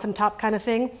a muffin top kind of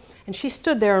thing. And she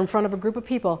stood there in front of a group of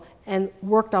people and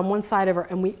worked on one side of her,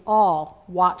 and we all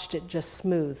watched it just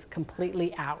smooth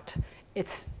completely out.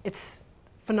 It's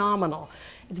phenomenal.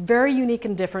 It's very unique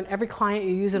and different. Every client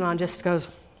you use it on just goes,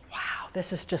 wow,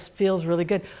 just feels really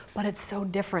good. But it's so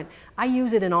different. I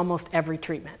use it in almost every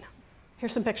treatment.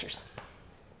 Here's some pictures.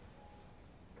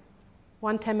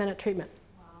 1 10-minute treatment.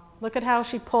 Look at how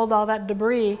she pulled all that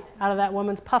debris out of that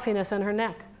woman's puffiness in her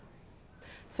neck.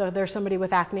 So there's somebody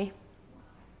with acne.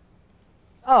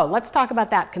 Oh, let's talk about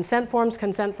that. Consent forms,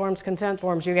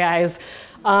 you guys.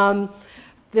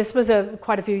 This was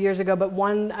quite a few years ago, but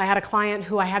I had a client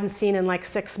who I hadn't seen in like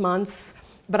 6 months,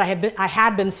 but I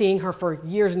had been seeing her for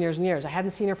years and years and years. I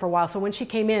hadn't seen her for a while, so when she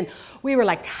came in, we were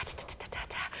like,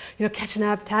 catching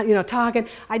up, talking.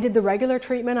 I did the regular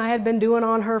treatment I had been doing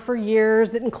on her for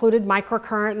years that included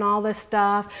microcurrent and all this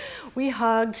stuff. We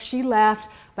hugged, she left.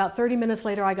 About 30 minutes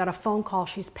later, I got a phone call.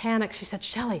 She's panicked. She said,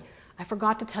 Shelley, I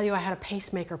forgot to tell you I had a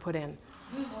pacemaker put in.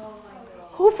 Oh my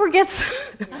God.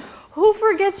 Who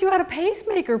forgets you had a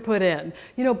pacemaker put in?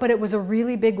 But it was a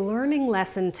really big learning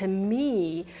lesson to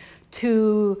me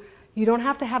you don't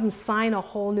have to have them sign a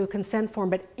whole new consent form,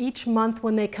 but each month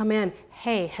when they come in,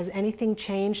 hey, has anything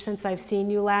changed since I've seen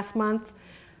you last month?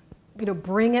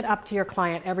 Bring it up to your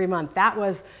client every month.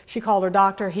 She called her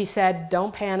doctor. He said,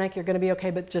 don't panic, you're going to be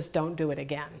okay, but just don't do it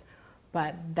again.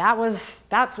 But that was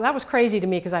crazy to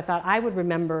me because I thought I would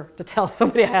remember to tell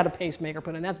somebody I had a pacemaker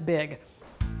put in. That's big.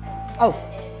 Oh.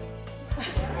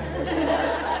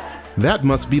 That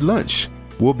must be lunch.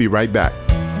 We'll be right back.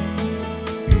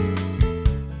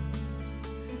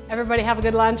 Everybody have a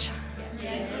good lunch?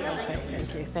 Yes.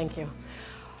 Okay, thank you.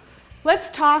 Let's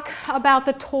talk about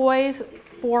the toys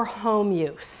for home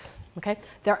use. Okay,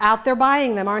 they're out there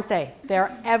buying them, aren't they?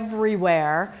 They're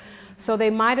everywhere, so they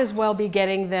might as well be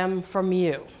getting them from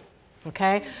you.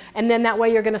 Okay, and then that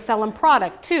way you're going to sell them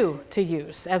product too to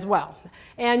use as well,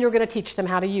 and you're going to teach them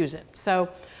how to use it. So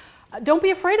don't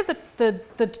be afraid of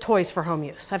the toys for home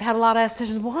use. I've had a lot of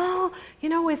estheticians, well,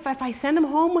 if I send them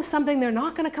home with something, they're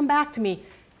not going to come back to me.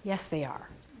 Yes, they are.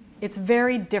 It's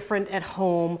very different at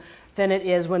home than it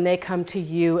is when they come to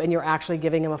you and you're actually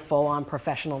giving them a full-on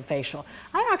professional facial.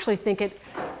 I actually think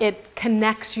it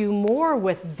connects you more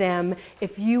with them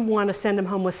if you want to send them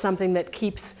home with something that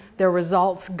keeps their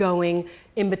results going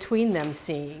in between them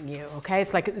seeing you, okay?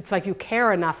 It's like you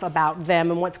care enough about them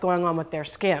and what's going on with their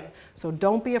skin. So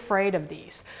don't be afraid of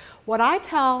these. What I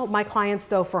tell my clients,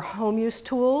 though, for home use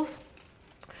tools,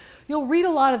 you'll read a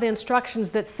lot of the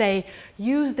instructions that say,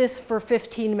 use this for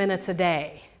 15 minutes a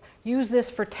day. use this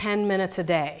for 10 minutes a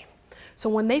day. So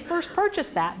when they first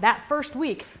purchase that first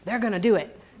week, they're gonna do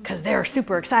it because they're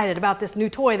super excited about this new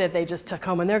toy that they just took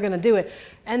home, and they're gonna do it.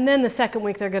 And then the second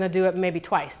week, they're gonna do it maybe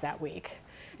twice that week.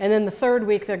 And then the third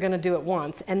week, they're gonna do it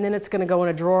once, and then it's gonna go in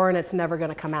a drawer and it's never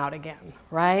gonna come out again,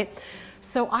 right?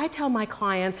 So I tell my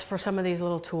clients for some of these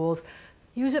little tools,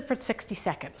 use it for 60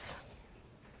 seconds.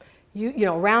 You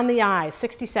know, around the eyes,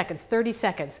 60 seconds, 30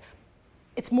 seconds.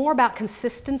 It's more about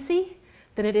consistency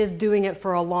than it is doing it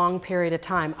for a long period of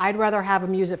time. I'd rather have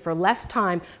them use it for less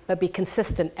time, but be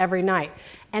consistent every night.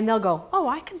 And they'll go, oh,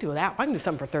 I can do that. I can do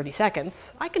something for 30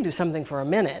 seconds. I can do something for a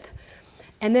minute.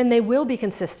 And then they will be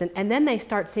consistent, and then they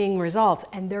start seeing results,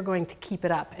 and they're going to keep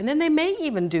it up. And then they may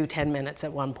even do 10 minutes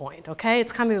at one point, okay?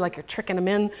 It's kind of like you're tricking them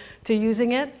in to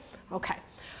using it. Okay,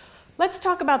 let's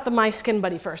talk about the My Skin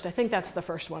Buddy first. I think that's the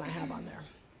first one I have on there.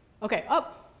 Okay, oh,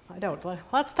 I don't.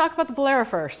 Let's talk about the Valera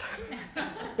first.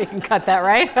 You can cut that,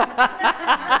 right?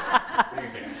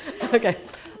 Okay,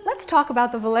 let's talk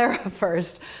about the Valera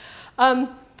first.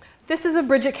 This is a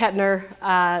Bridget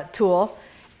Kettner tool.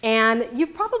 And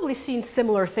you've probably seen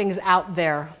similar things out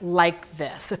there like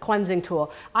this, a cleansing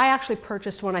tool. I actually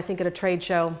purchased one, I think, at a trade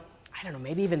show, I don't know,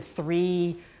 maybe even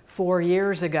 3-4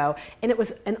 years ago. And it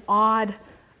was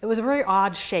a very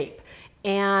odd shape.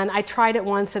 And I tried it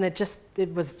once, and I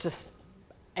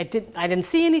didn't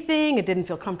see anything. It didn't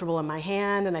feel comfortable in my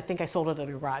hand, and I think I sold it at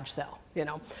a garage sale, you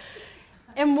know.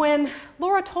 And when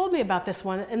Laura told me about this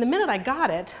one, and the minute I got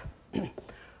it,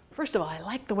 first of all, I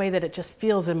like the way that it just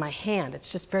feels in my hand. It's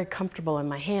just very comfortable in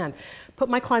my hand. Put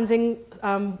my cleansing,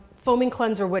 foaming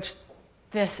cleanser, which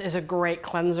this is a great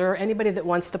cleanser. Anybody that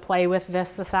wants to play with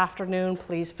this afternoon,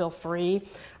 please feel free.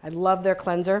 I love their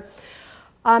cleanser.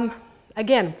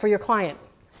 Again, for your client,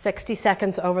 60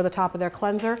 seconds over the top of their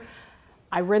cleanser.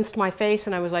 I rinsed my face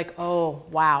and I was like, oh,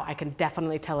 wow, I can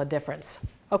definitely tell a difference.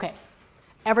 Okay,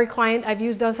 every client I've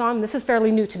used this on, this is fairly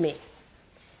new to me.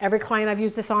 Every client I've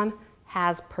used this on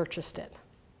has purchased it.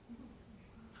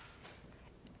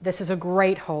 This is a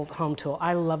great home tool.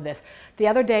 I love this. The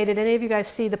other day, did any of you guys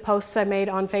see the posts I made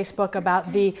on Facebook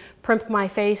about the Primp My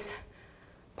Face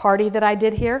party that I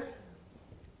did here?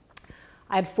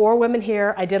 I had 4 women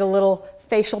here. I did a little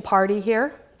facial party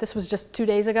here. This was just 2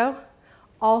 days ago.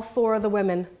 All 4 of the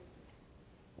women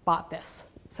bought this.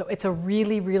 So it's a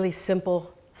really, really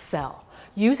simple sell.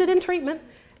 Use it in treatment.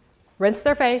 Rinse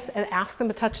their face and ask them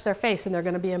to touch their face, and they're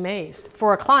going to be amazed.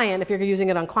 For a client, if you're using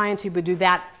it on clients, you would do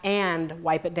that and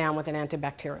wipe it down with an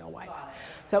antibacterial wipe.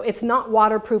 So it's not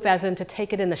waterproof as in to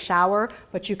take it in the shower,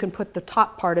 but you can put the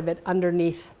top part of it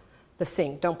underneath the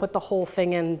sink. Don't put the whole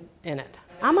thing in it.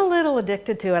 I'm a little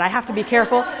addicted to it. I have to be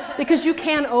careful because you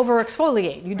can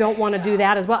over-exfoliate. You don't want to do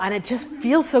that as well. And it just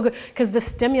feels so good because the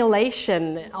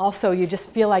stimulation also, you just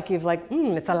feel like you've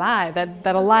it's alive.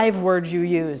 That alive word you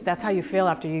use, that's how you feel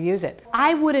after you use it.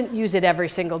 I wouldn't use it every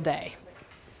single day.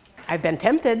 I've been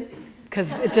tempted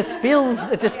because it just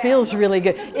feels really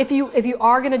good. If you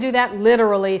are going to do that,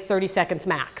 literally 30 seconds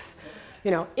max. You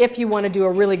know, if you want to do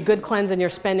a really good cleanse and you're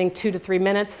spending 2 to 3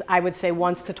 minutes, I would say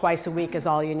once to twice a week is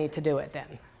all you need to do it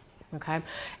then. Okay?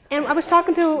 And I was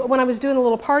talking to, when I was doing a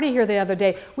little party here the other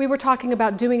day, we were talking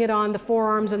about doing it on the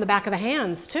forearms and the back of the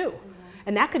hands too.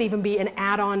 And that could even be an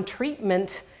add-on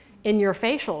treatment in your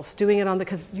facials, doing it on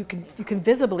because you can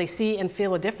visibly see and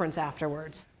feel a difference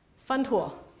afterwards. Fun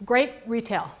tool. Great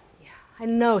retail. I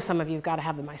know some of you have got to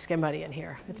have the My Skin Buddy in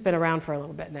here. It's been around for a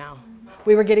little bit now.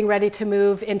 We were getting ready to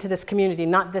move into this community,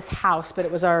 not this house, but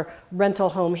it was our rental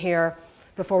home here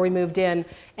before we moved in.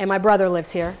 And my brother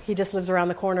lives here. He just lives around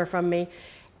the corner from me.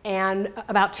 And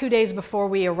about 2 days before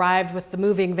we arrived with the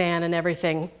moving van and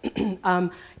everything,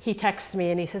 he texts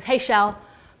me and he says, hey, Shell,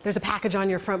 there's a package on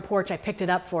your front porch. I picked it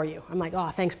up for you. I'm like, oh,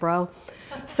 thanks, bro.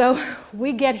 So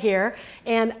we get here,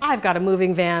 and I've got a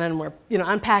moving van, and we're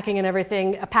unpacking and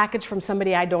everything. A package from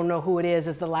somebody I don't know who it is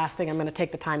the last thing I'm going to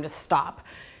take the time to stop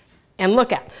and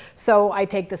look at. So I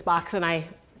take this box and I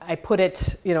put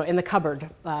it in the cupboard,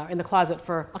 in the closet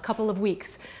for a couple of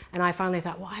weeks. And I finally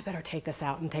thought, well, I better take this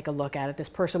out and take a look at it. This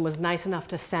person was nice enough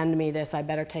to send me this. I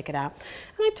better take it out.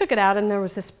 And I took it out, and there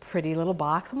was this pretty little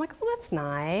box. I'm like, oh, that's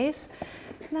nice.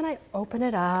 And then I open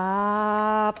it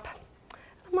up.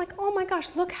 I'm like, oh my gosh,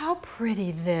 look how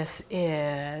pretty this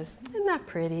is. Isn't that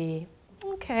pretty?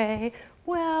 Okay,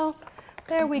 well,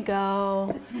 there we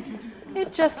go.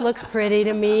 It just looks pretty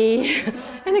to me.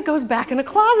 And it goes back in the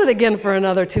closet again for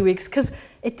another 2 weeks because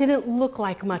it didn't look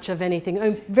like much of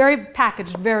anything. Very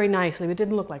packaged very nicely, but it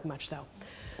didn't look like much though.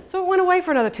 So it went away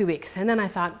for another 2 weeks. And then I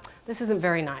thought, this isn't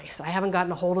very nice. I haven't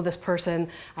gotten a hold of this person.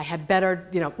 I had better,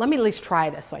 let me at least try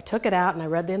this. So I took it out and I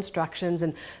read the instructions.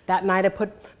 And that night I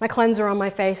put my cleanser on my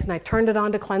face and I turned it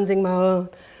on to cleansing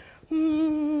mode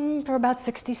for about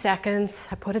 60 seconds.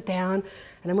 I put it down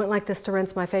and I went like this to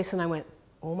rinse my face and I went,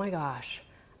 oh my gosh.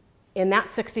 In that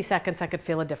 60 seconds, I could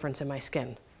feel a difference in my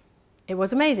skin. It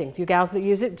was amazing. You gals that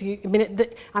use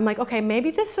it, I'm like, okay,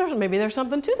 maybe there's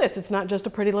something to this. It's not just a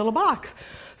pretty little box.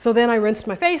 So then I rinsed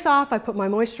my face off. I put my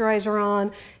moisturizer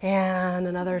on, and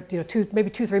another, maybe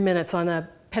 2-3 minutes on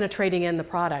penetrating in the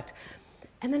product.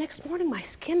 And the next morning, my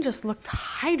skin just looked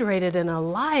hydrated and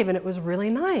alive, and it was really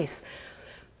nice.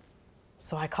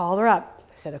 So I called her up.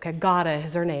 I said, okay, Gada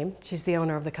is her name. She's the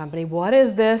owner of the company. What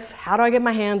is this? How do I get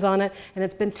my hands on it? And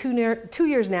it's been 2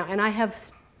 years now, and I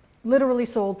have literally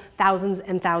sold thousands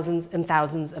and thousands and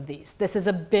thousands of these. This is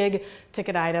a big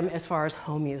ticket item as far as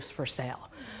home use for sale.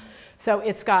 So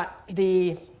it's got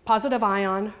the positive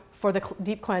ion for the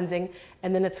deep cleansing,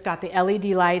 and then it's got the LED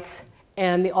lights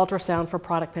and the ultrasound for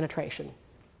product penetration.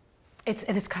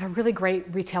 It's got a really great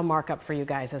retail markup for you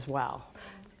guys as well.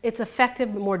 It's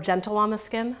effective but more gentle on the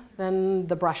skin than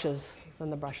the brushes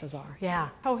are. Yeah.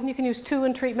 Oh, and you can use 2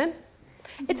 in treatment.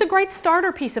 It's a great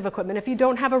starter piece of equipment if you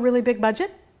don't have a really big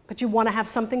budget, but you want to have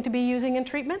something to be using in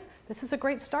treatment. This is a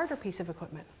great starter piece of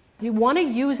equipment. You want to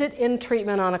use it in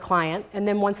treatment on a client, and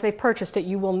then once they've purchased it,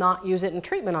 you will not use it in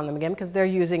treatment on them again because they're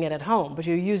using it at home, but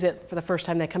you use it for the first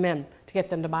time they come in to get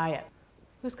them to buy it.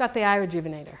 Who's got the eye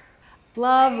rejuvenator?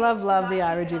 Love, love, love the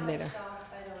eye rejuvenator.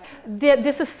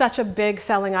 This is such a big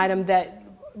selling item that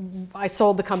I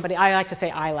sold the company. I like to say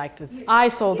I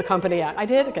sold the company out. I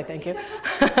did? Okay, thank you.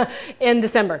 In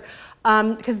December.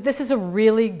 Because this is a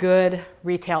really good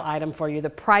retail item for you. The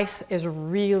price is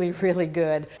really, really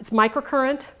good. It's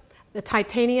microcurrent. The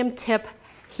titanium tip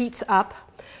heats up.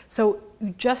 So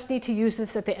you just need to use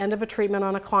this at the end of a treatment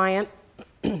on a client,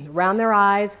 around their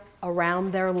eyes,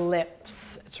 around their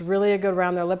lips. It's really good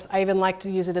around their lips. I even like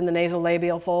to use it in the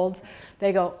nasolabial folds.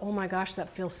 They go, oh my gosh, that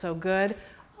feels so good.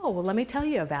 Oh, well, let me tell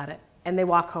you about it. And they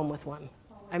walk home with one.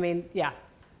 I mean, yeah.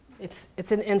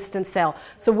 It's an instant sale.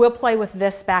 So we'll play with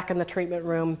this back in the treatment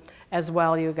room as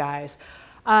well, you guys.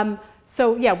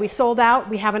 So yeah, we sold out.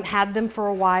 We haven't had them for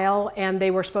a while, and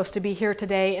they were supposed to be here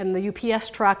today, and the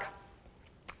UPS truck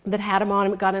that had them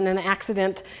on got in an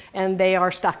accident, and they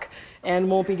are stuck and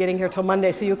won't be getting here till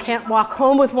Monday. So you can't walk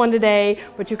home with one today,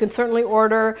 but you can certainly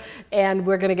order, and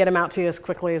we're going to get them out to you as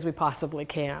quickly as we possibly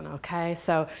can, okay?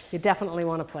 So you definitely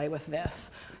want to play with this.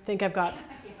 I think I've got...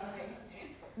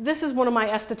 This is one of my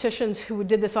estheticians who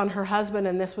did this on her husband,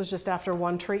 and this was just after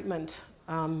 1 treatment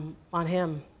on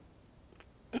him.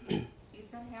 Is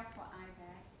that helpful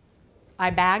Eye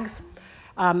bags?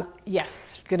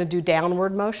 Yes, going to do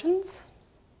downward motions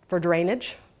for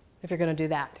drainage, if you're going to do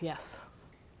that, yes.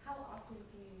 How often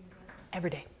do you use it? Every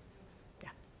day. Yeah,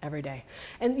 every day.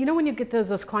 And when you get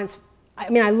those clients, I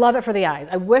mean, I love it for the eyes.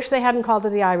 I wish they hadn't called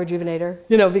it the eye rejuvenator,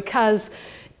 because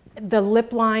the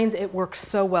lip lines, it works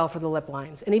so well for the lip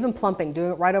lines. And even plumping,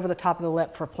 doing it right over the top of the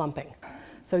lip for plumping.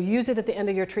 So use it at the end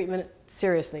of your treatment,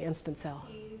 seriously, instant sell.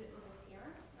 Do you use it with a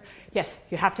serum? Yes,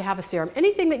 you have to have a serum.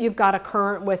 Anything that you've got a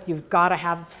current with, you've got to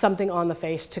have something on the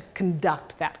face to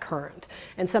conduct that current.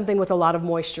 And something with a lot of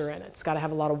moisture in it. It's got to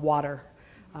have a lot of water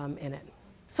in it.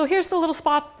 So here's the little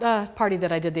spot party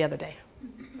that I did the other day.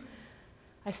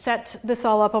 I set this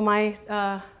all up on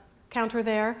my counter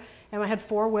there. And I had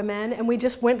 4 women, and we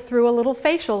just went through a little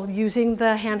facial using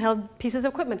the handheld pieces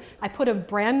of equipment. I put a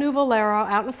brand new Valero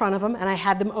out in front of them, and I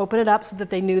had them open it up so that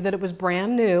they knew that it was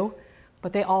brand new,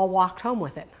 but they all walked home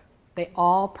with it. They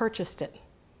all purchased it.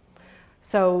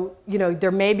 So, there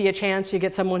may be a chance you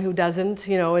get someone who doesn't,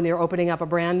 and you're opening up a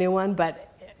brand new one,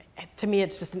 but to me,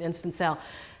 it's just an instant sell.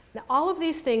 Now, all of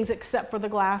these things, except for the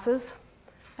glasses,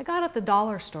 I got at the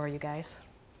dollar store, you guys.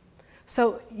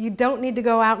 So you don't need to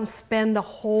go out and spend a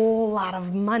whole lot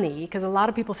of money, because a lot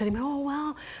of people say to me, oh,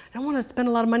 well, I don't want to spend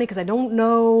a lot of money because I don't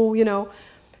know,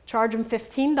 charge them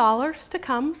 $15 to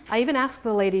come. I even asked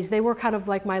the ladies, they were kind of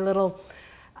like my little,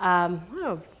 I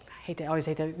always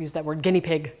hate to use that word, guinea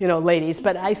pig, ladies,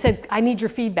 but I said, I need your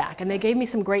feedback. And they gave me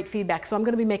some great feedback. So I'm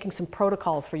going to be making some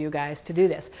protocols for you guys to do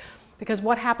this. Because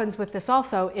what happens with this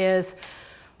also is,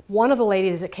 one of the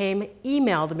ladies that came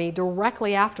emailed me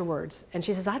directly afterwards, and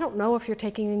she says, I don't know if you're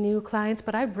taking any new clients,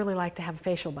 but I'd really like to have a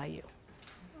facial by you.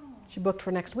 She booked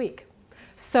for next week.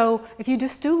 So if you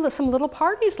just do some little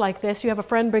parties like this, you have a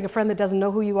friend, bring a friend that doesn't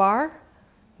know who you are,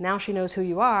 now she knows who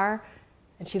you are,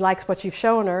 and she likes what you've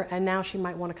shown her, and now she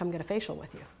might want to come get a facial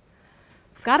with you.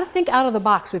 We've got to think out of the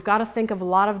box. We've got to think of a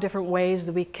lot of different ways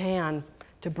that we can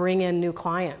to bring in new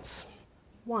clients.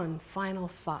 one final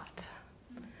thought.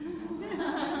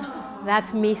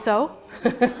 That's miso.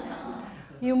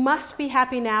 You must be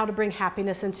happy now to bring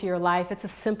happiness into your life. It's a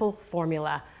simple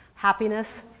formula.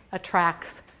 Happiness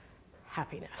attracts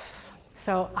happiness.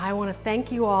 So I want to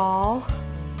thank you all.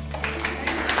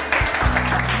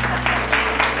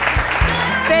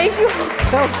 Thank you all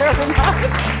so very much.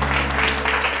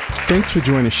 Thanks for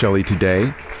joining Shelley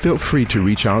today. Feel free to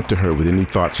reach out to her with any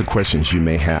thoughts or questions you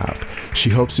may have. She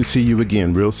hopes to see you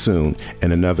again real soon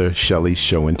in another Shelley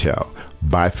Show and Tell.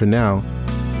 Bye for now.